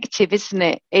 it's negative, isn't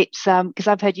it? It's because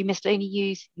I've heard you must only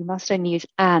use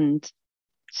and.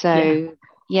 So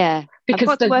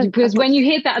because when you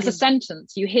hear that as a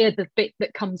sentence, you hear the bit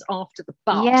that comes after the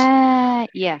but. And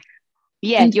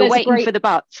you're waiting for the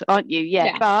buts, aren't you?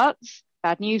 But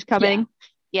bad news coming.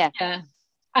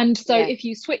 And so if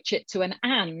you switch it to an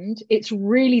and, it's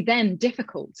really then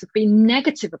difficult to be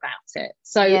negative about it.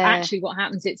 So actually what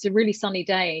happens, it's a really sunny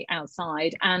day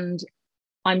outside, and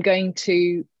I'm going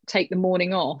to take the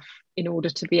morning off in order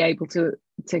to be able to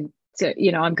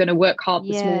I'm going to work hard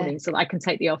this morning so that I can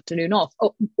take the afternoon off,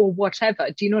 or whatever.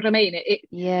 Do you know what I mean?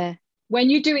 When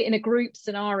you do it in a group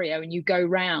scenario and you go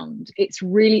round, it's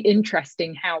really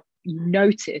interesting how you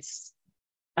notice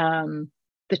the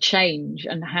change,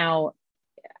 and how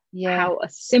a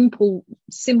simple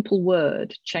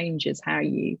word changes how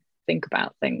you think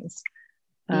about things.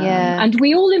 And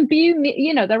we all imbue,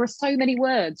 there are so many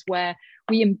words where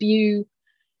we imbue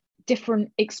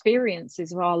different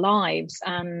experiences of our lives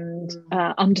and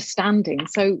understanding.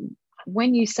 So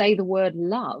when you say the word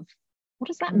love, what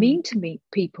does that mean to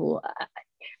people?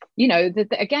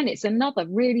 Again, it's another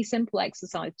really simple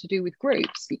exercise to do with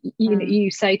groups. You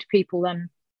say to people,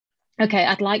 okay,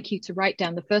 I'd like you to write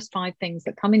down the first 5 things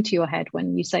that come into your head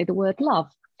when you say the word love.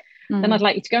 Then I'd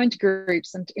like you to go into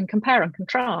groups and compare and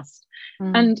contrast.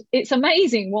 And it's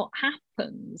amazing what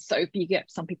happens. So if you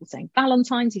get some people saying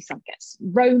Valentine's, some get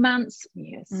romance,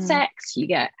 you get sex, you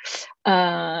get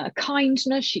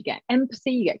kindness, you get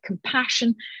empathy, you get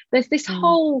compassion. There's this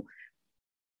whole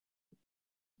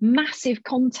massive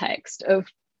context of,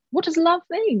 what does love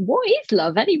mean? What is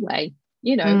love anyway?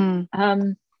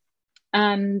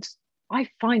 And I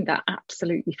find that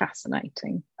absolutely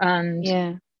fascinating.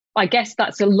 And I guess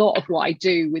that's a lot of what I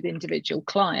do with individual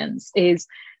clients, is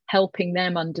helping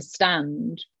them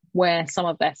understand where some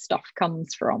of their stuff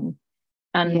comes from,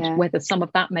 and whether some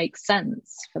of that makes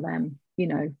sense for them.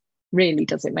 Really,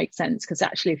 does it make sense? Because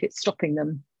actually, if it's stopping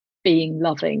them being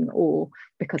loving, or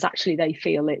because actually they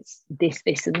feel it's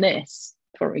this, and this,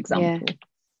 for example.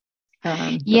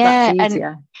 That's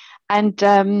easier. And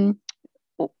I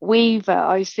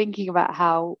was thinking about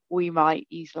how we might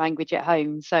use language at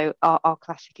home. So our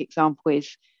classic example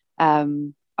is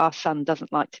our son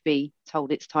doesn't like to be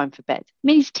told it's time for bed. I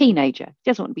mean, he's a teenager, he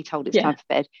doesn't want to be told it's time for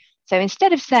bed. So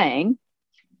instead of saying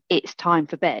it's time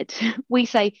for bed, we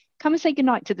say, come and say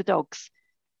goodnight to the dogs,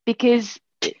 because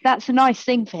that's a nice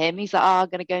thing for him. He's like, I'm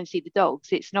going to go and see the dogs.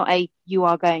 It's not you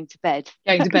are going to bed.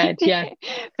 Going to bed,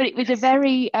 But it was a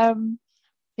very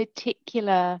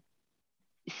particular,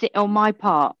 on my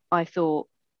part, I thought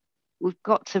we've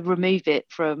got to remove it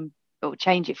from, or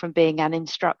change it from being an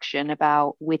instruction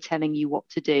about we're telling you what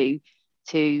to do,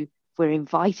 to we're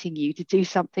inviting you to do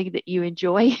something that you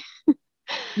enjoy.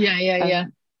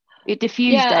 It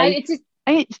diffused.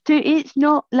 It's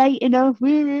not late enough.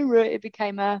 It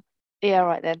became right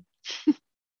then.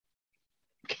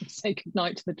 Say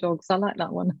goodnight to the dogs. I like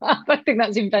that one. I think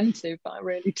that's inventive, but I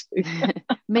really do.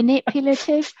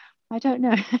 Manipulative. I don't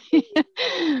know.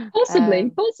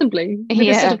 possibly with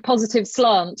a sort of positive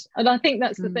slant. And I think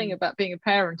that's the thing about being a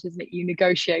parent, isn't it? You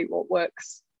negotiate what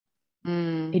works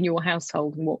in your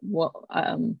household and what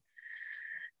I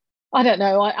don't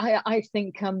know. I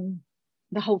think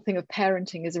the whole thing of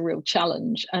parenting is a real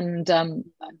challenge. And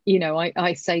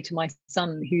I say to my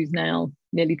son, who's now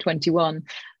nearly 21,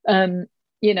 I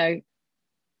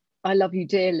love you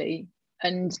dearly,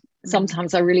 and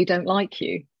sometimes I really don't like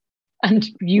you, and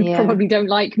you probably don't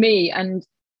like me, and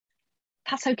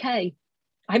that's okay.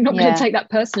 I'm not going to take that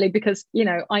personally, because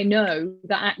I know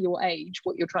that at your age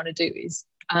what you're trying to do is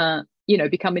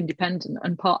become independent,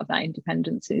 and part of that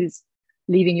independence is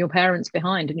leaving your parents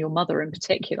behind, and your mother in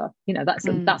particular.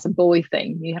 That's a boy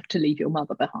thing. You have to leave your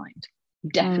mother behind. You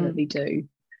definitely do.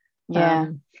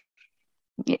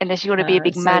 Unless you want to be a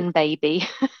big man baby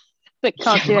that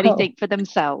can't do anything for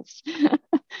themselves. Am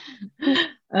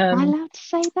I allowed to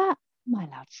say that? Am I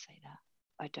allowed to say that?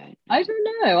 I don't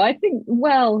know. I think,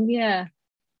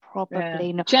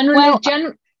 probably not.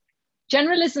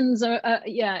 Generalisms are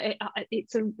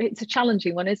it's a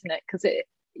challenging one, isn't it? Because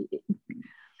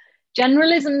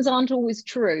generalisms aren't always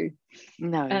true.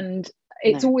 No. And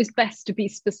it's always best to be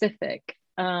specific.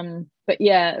 But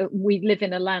we live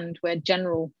in a land where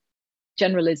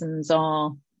generalisms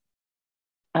are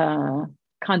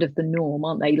kind of the norm,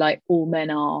 aren't they? Like all men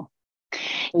are.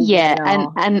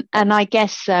 And I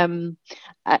guess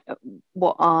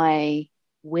what I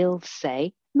will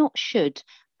say, not should,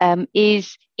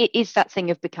 is it is that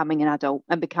thing of becoming an adult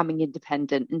and becoming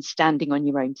independent and standing on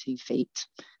your own 2 feet.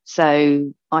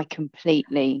 So I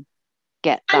completely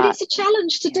get that. And it's a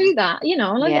challenge to do that.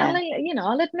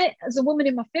 I'll admit, as a woman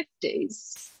in my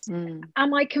 50s,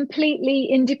 am I completely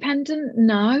independent?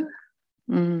 No.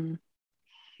 And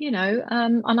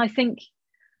I think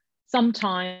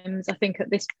sometimes, at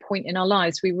this point in our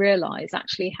lives, we realise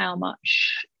actually how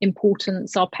much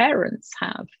importance our parents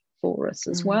have for us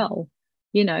as well,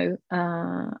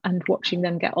 and watching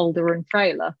them get older and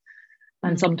frailer.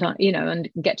 And sometimes, and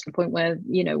get to the point where,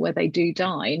 where they do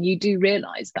die, and you do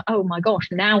realise that, oh my gosh,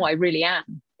 now I really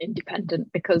am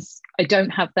independent, because I don't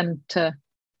have them to,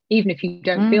 even if you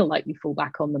don't feel like you fall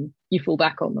back on them, if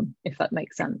that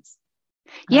makes sense.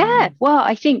 Well,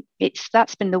 I think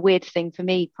that's been the weird thing for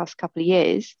me past couple of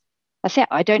years. That's it.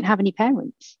 I don't have any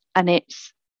parents, and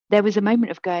there was a moment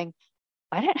of going,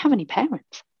 I don't have any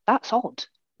parents. That's odd.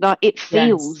 Like, it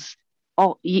feels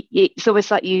odd. It's almost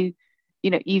like you've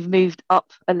moved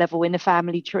up a level in the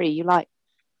family tree. You're like,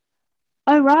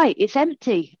 oh right, it's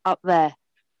empty up there.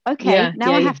 Okay,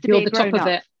 now I have to be a grown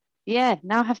up.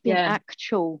 Now I have to be an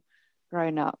actual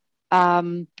grown up.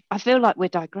 I feel like we're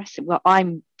digressing. Well,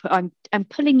 I'm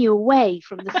pulling you away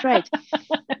from the thread.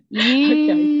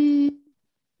 You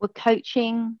were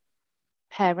coaching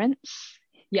parents.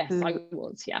 Yes, I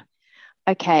was. Yeah.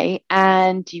 Okay,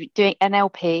 and you're doing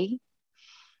NLP,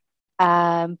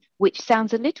 which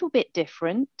sounds a little bit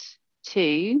different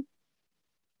to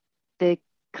the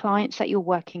clients that you're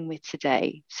working with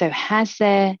today. So has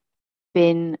there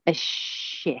been a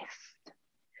shift?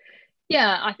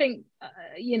 Yeah, I think,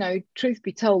 truth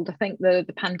be told, I think the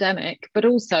pandemic, but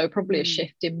also probably a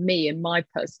shift in me and my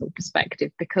personal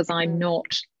perspective, because I'm not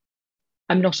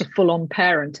a full-on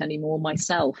parent anymore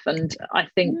myself. And I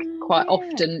think quite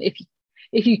often,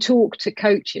 if you talk to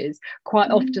coaches,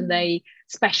 quite often they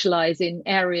specialize in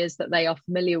areas that they are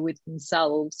familiar with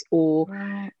themselves, or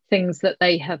things that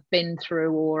they have been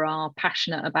through or are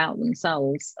passionate about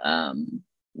themselves,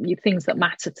 things that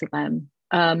matter to them.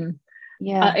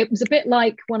 It was a bit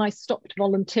like when I stopped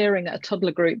volunteering at a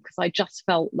toddler group, because I just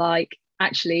felt like,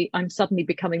 actually, I'm suddenly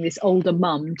becoming this older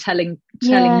mum telling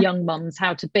young mums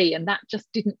how to be, and that just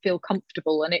didn't feel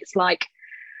comfortable. And it's like,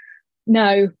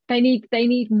 no, they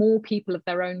need more people of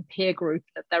their own peer group,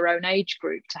 of their own age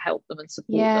group, to help them and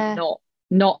support them,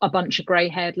 not a bunch of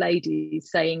grey-haired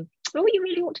ladies saying, oh, you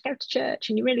really ought to go to church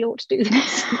and you really ought to do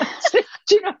this. Do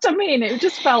you know what I mean? It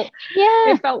just felt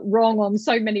wrong on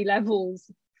so many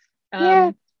levels.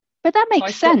 But that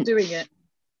makes sense. Doing it.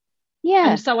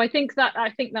 And so I think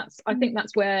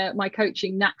that's where my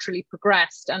coaching naturally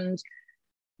progressed. And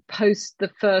post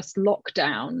the first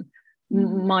lockdown,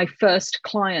 my first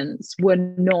clients were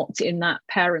not in that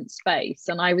parent space,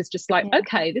 and I was just like,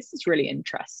 okay, this is really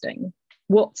interesting.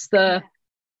 What's the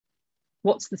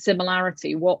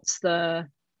similarity? What are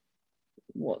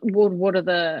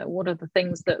the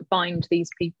things that bind these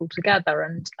people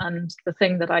together? And the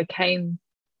thing that I came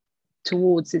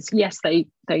towards is, yes, they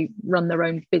run their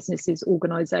own businesses,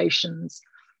 organizations,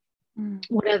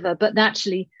 whatever, but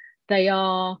actually they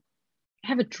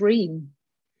have a dream,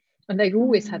 and they've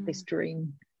always had this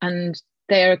dream, and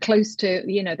they're close to,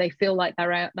 they feel like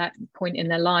they're at that point in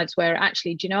their lives where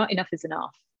actually, do you know what, enough is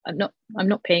enough. I'm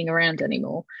not peeing around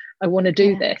anymore. I want to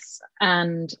do this,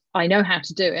 and I know how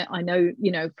to do it. I know,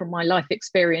 from my life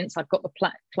experience, I've got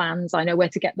the plans. I know where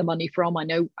to get the money from. I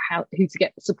know who to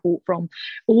get the support from.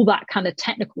 All that kind of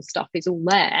technical stuff is all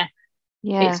there.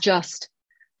 Yeah. It's just,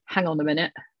 hang on a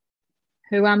minute.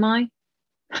 Who am I?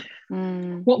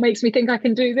 What makes me think I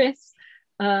can do this?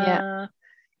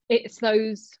 It's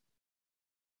those.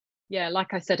 Yeah,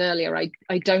 like I said earlier,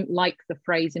 I don't like the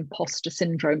phrase imposter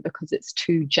syndrome because it's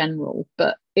too general,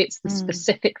 but it's the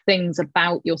specific things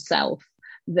about yourself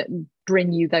that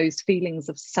bring you those feelings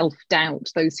of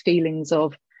self-doubt, those feelings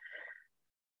of,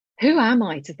 who am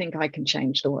I to think I can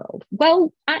change the world?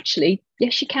 Well, actually,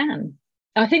 yes, you can.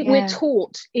 I think we're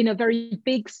taught in a very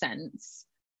big sense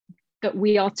that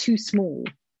we are too small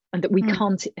and that we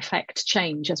can't affect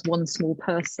change as one small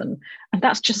person. And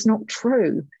that's just not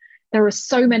true. There are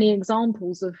so many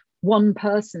examples of one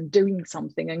person doing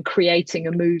something and creating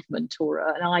a movement or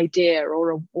an idea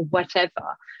or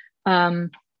whatever,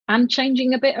 and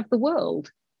changing a bit of the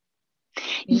world.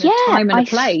 Time and a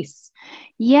place.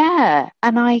 Yeah.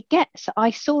 And I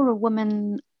saw a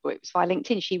woman, it was via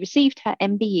LinkedIn, she received her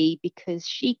MBE because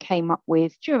she came up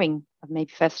with, during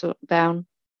maybe first lockdown,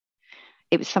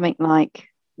 it was something like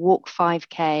walk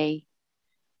 5K,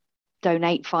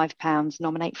 donate £5,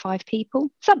 nominate 5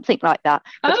 people, something like that.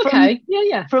 But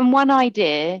from one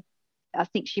idea, I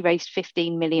think she raised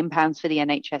 £15 million for the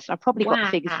NHS. I probably got the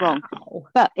figures wrong,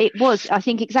 but it was, I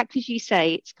think, exactly as you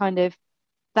say, it's kind of,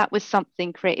 that was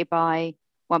something created by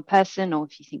one person, or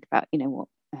if you think about, what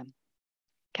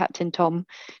Captain Tom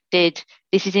did,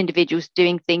 this is individuals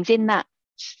doing things in that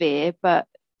sphere, but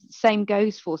same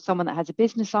goes for someone that has a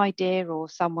business idea or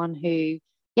someone who,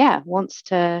 wants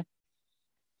to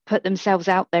put themselves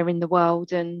out there in the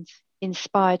world and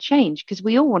inspire change, because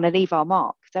we all want to leave our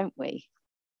mark, don't we?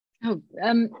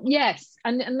 Yes,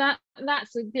 and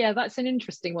that's an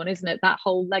interesting one, isn't it? That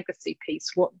whole legacy piece.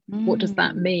 What does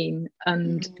that mean?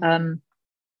 And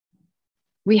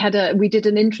we did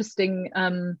an interesting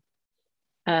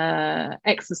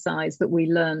exercise that we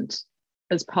learnt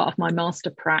as part of my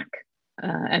master prac,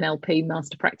 NLP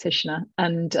master practitioner,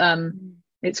 and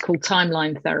it's called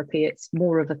timeline therapy. It's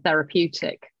more of a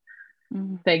therapeutic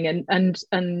thing,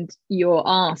 and you're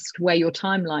asked where your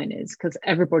timeline is, because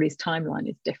everybody's timeline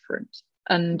is different.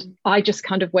 And I just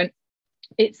kind of went,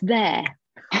 it's there.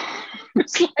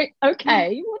 It's like,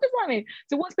 okay, what does that mean?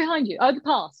 So what's behind you? Oh, the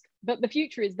past, but the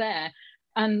future is there.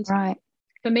 And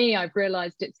for me, I've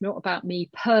realized it's not about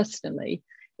me personally.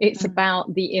 It's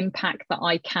about the impact that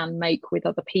I can make with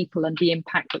other people and the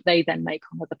impact that they then make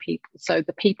on other people. So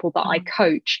the people that I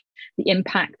coach, the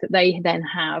impact that they then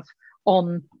have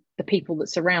on the people that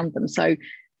surround them. So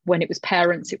when it was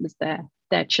parents, it was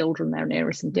their children, their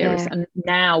nearest and dearest. And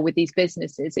now with these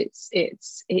businesses,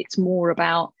 it's more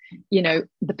about,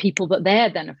 the people that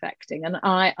they're then affecting. And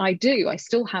I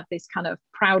still have this kind of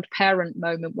proud parent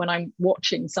moment when I'm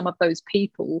watching some of those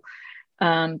people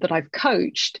that I've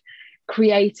coached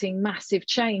creating massive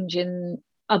change in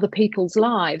other people's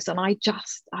lives. And I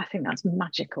think that's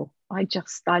magical. I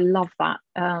love that.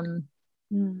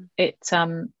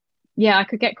 I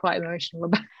could get quite emotional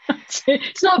about it.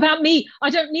 It's not about me. I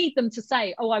don't need them to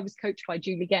say, oh, I was coached by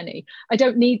Julie Genney. I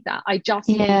don't need that. I just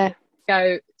need to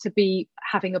go to be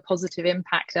having a positive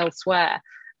impact elsewhere.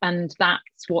 And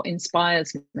that's what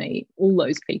inspires me. All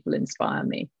those people inspire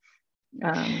me.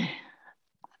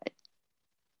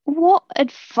 What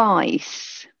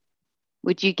advice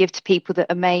would you give to people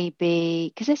that are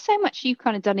maybe, because there's so much you've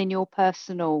kind of done in your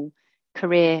personal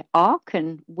career arc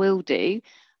and will do,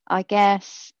 I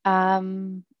guess,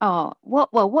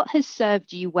 what has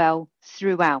served you well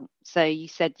throughout? So you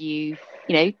said you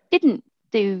didn't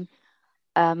do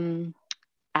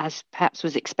as perhaps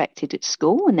was expected at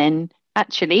school, and then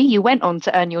actually you went on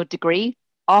to earn your degree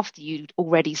after you'd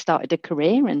already started a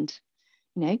career and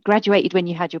graduated when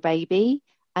you had your baby,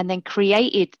 and then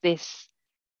created this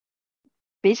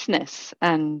business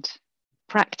and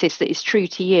practice that is true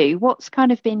to you. What's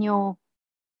kind of been your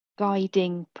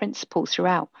guiding principle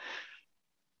throughout?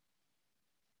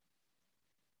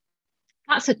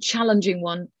 That's a challenging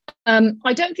one.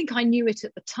 I don't think I knew it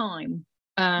at the time,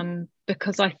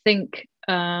 because I think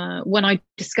when I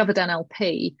discovered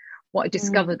NLP, what I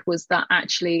discovered was that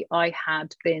actually I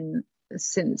had been,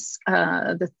 since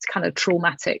the kind of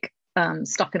traumatic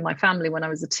stuff in my family when I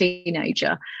was a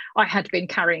teenager, I had been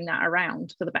carrying that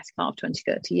around for the best part of 20,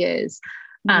 30 years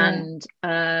and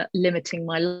limiting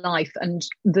my life. And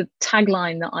the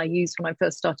tagline that I used when I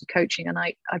first started coaching, and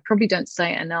I probably don't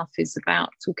say it enough, is about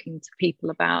talking to people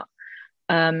about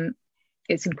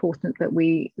it's important that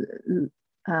we're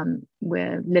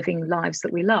living lives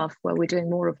that we love, where we're doing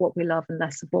more of what we love and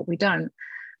less of what we don't.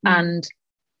 And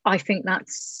I think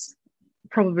that's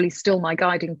probably still my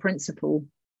guiding principle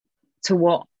to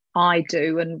what I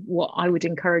do and what I would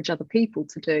encourage other people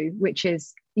to do, which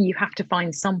is you have to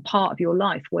find some part of your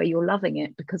life where you're loving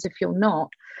it, because if you're not,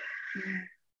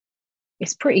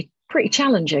 it's pretty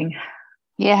challenging.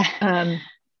 You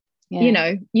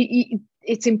know,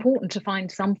 it's important to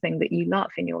find something that you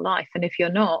love in your life, and if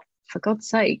you're not, for God's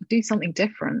sake, do something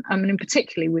different. I mean, and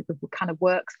particularly with the kind of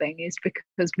work thing, is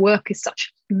because work is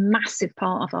such a massive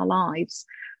part of our lives,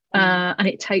 and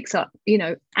it takes up, you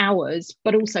know, hours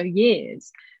but also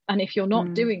years. And if you're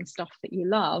not doing stuff that you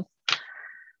love,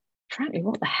 frankly,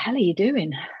 what the hell are you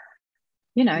doing?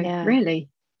 You know, really,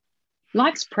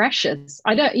 life's precious.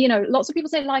 I don't, you know, lots of people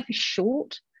say life is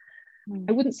short.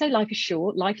 I wouldn't say life is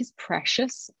short. Life is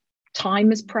precious.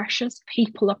 Time is precious.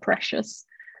 People are precious.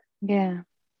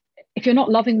 If you're not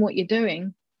loving what you're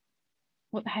doing,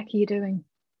 what the heck are you doing?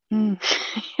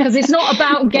 Because it's not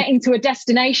about getting to a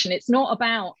destination. It's not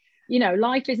about, you know,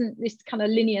 life isn't this kind of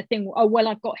linear thing. Oh, well,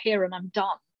 I've got here and I'm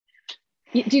done.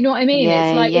 Do you know what I mean?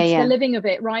 It's like it's the living of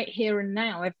it right here and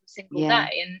now every single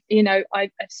day. And, you know,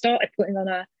 I've started putting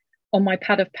on my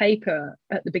pad of paper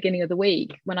at the beginning of the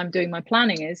week when I'm doing my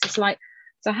planning, is it's like,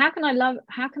 so how can I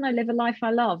live a life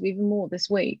I love even more this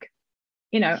week?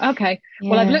 You know, okay,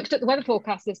 well, I've looked at the weather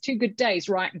forecast. There's 2 good days,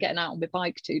 right? I'm getting out on my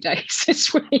bike 2 days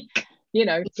this week, you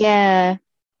know. Yeah.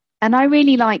 And I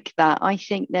really like that. I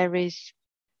think there is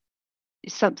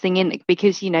something in it,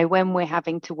 because, you know, when we're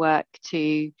having to work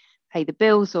to pay the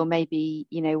bills, or maybe,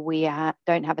 you know, we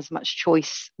don't have as much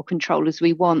choice or control as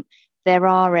we want, there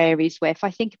are areas where, if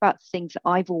I think about things that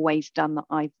I've always done that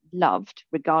I've loved,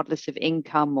 regardless of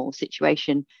income or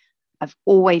situation, I've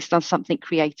always done something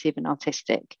creative and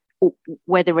artistic, or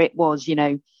whether it was, you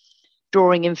know,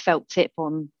 drawing in felt tip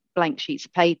on blank sheets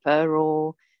of paper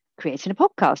or creating a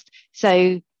podcast.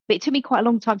 So, but it took me quite a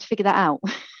long time to figure that out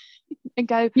and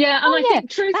go, I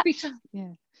think truth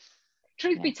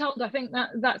be told, I think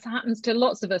that happens to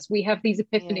lots of us. We have these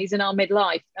epiphanies in our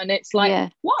midlife, and it's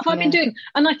like, what have I been doing?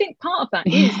 And I think part of that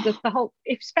is the whole,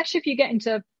 especially if you get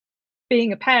into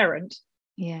being a parent,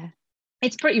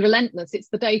 it's pretty relentless. It's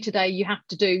the day-to-day you have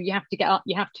to do. You have to get up,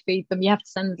 you have to feed them, you have to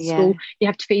send them to school, you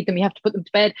have to feed them, you have to put them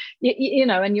to bed, you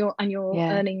know, and you're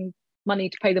earning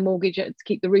money to pay the mortgage, to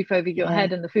keep the roof over your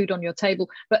head and the food on your table.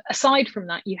 But aside from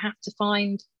that, you have to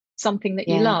find something that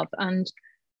you love. And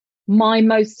my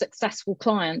most successful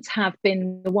clients have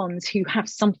been the ones who have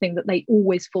something that they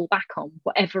always fall back on,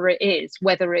 whatever it is,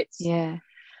 whether it's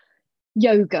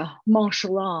yoga,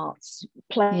 martial arts,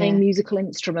 playing musical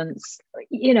instruments,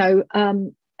 you know,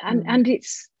 and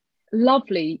it's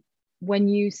lovely when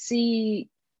you see,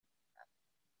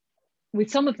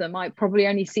 with some of them, I probably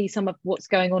only see some of what's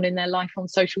going on in their life on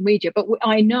social media, but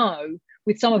I know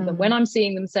with some of them, when I'm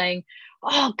seeing them saying,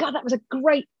 oh God, that was a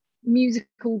great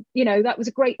musical, you know, that was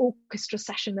a great orchestra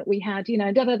session that we had, you know,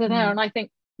 and I think,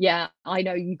 I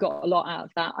know you got a lot out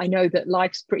of that. I know that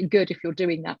life's pretty good if you're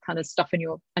doing that kind of stuff and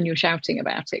you're shouting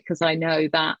about it, because I know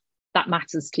that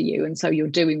matters to you, and so you're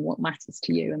doing what matters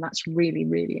to you, and that's really,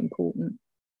 really important.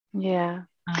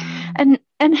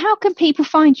 And how can people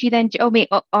find you then? I mean,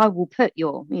 I will put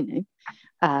your, you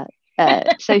know,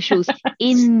 socials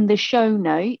in the show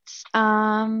notes.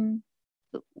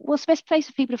 What's the best place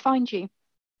for people to find you?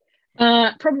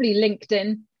 Probably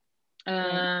LinkedIn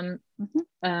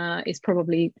is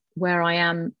probably where I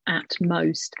am at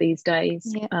most these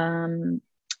days. And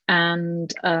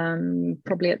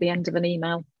probably at the end of an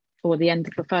email or the end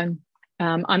of the phone.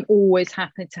 I'm always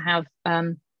happy to have,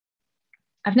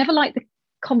 I've never liked the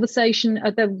conversation,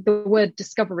 the word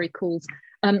discovery calls.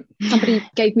 Somebody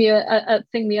gave me a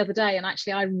thing the other day, and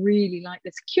actually I really like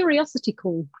this curiosity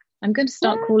call. I'm going to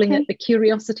start calling it the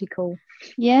curiosity call.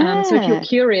 So if you're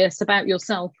curious about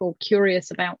yourself, or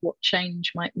curious about what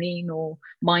change might mean, or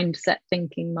mindset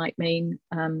thinking might mean,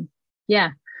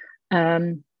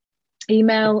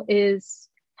 email is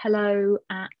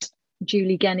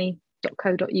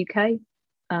hello@juliegenney.co.uk.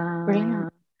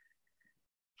 Brilliant.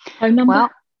 Phone number?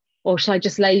 Or should I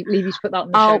just leave you to put that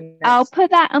on the show notes? I'll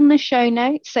put that on the show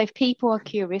notes. So if people are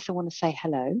curious and want to say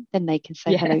hello, then they can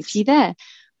say hello to you there.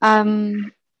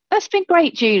 That's been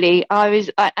great, Julie.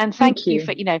 And thank you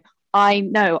for, you know I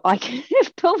could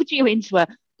have pulled you into a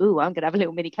ooh, I'm going to have a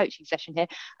little mini coaching session here.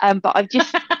 But I've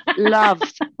just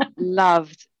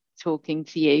loved talking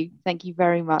to you. Thank you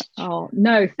very much. Oh,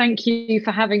 no, thank you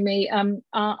for having me. I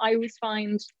always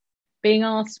find being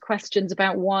asked questions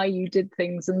about why you did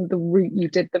things and the route you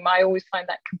did them, I always find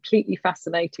that completely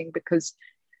fascinating, because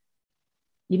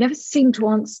you never seem to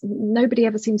answer, nobody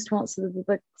ever seems to answer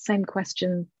the same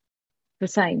question the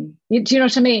same. Do you know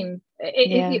what I mean?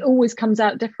 It always comes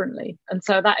out differently. And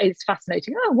so that is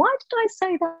fascinating. Oh, why did I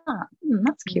say that?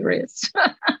 That's curious.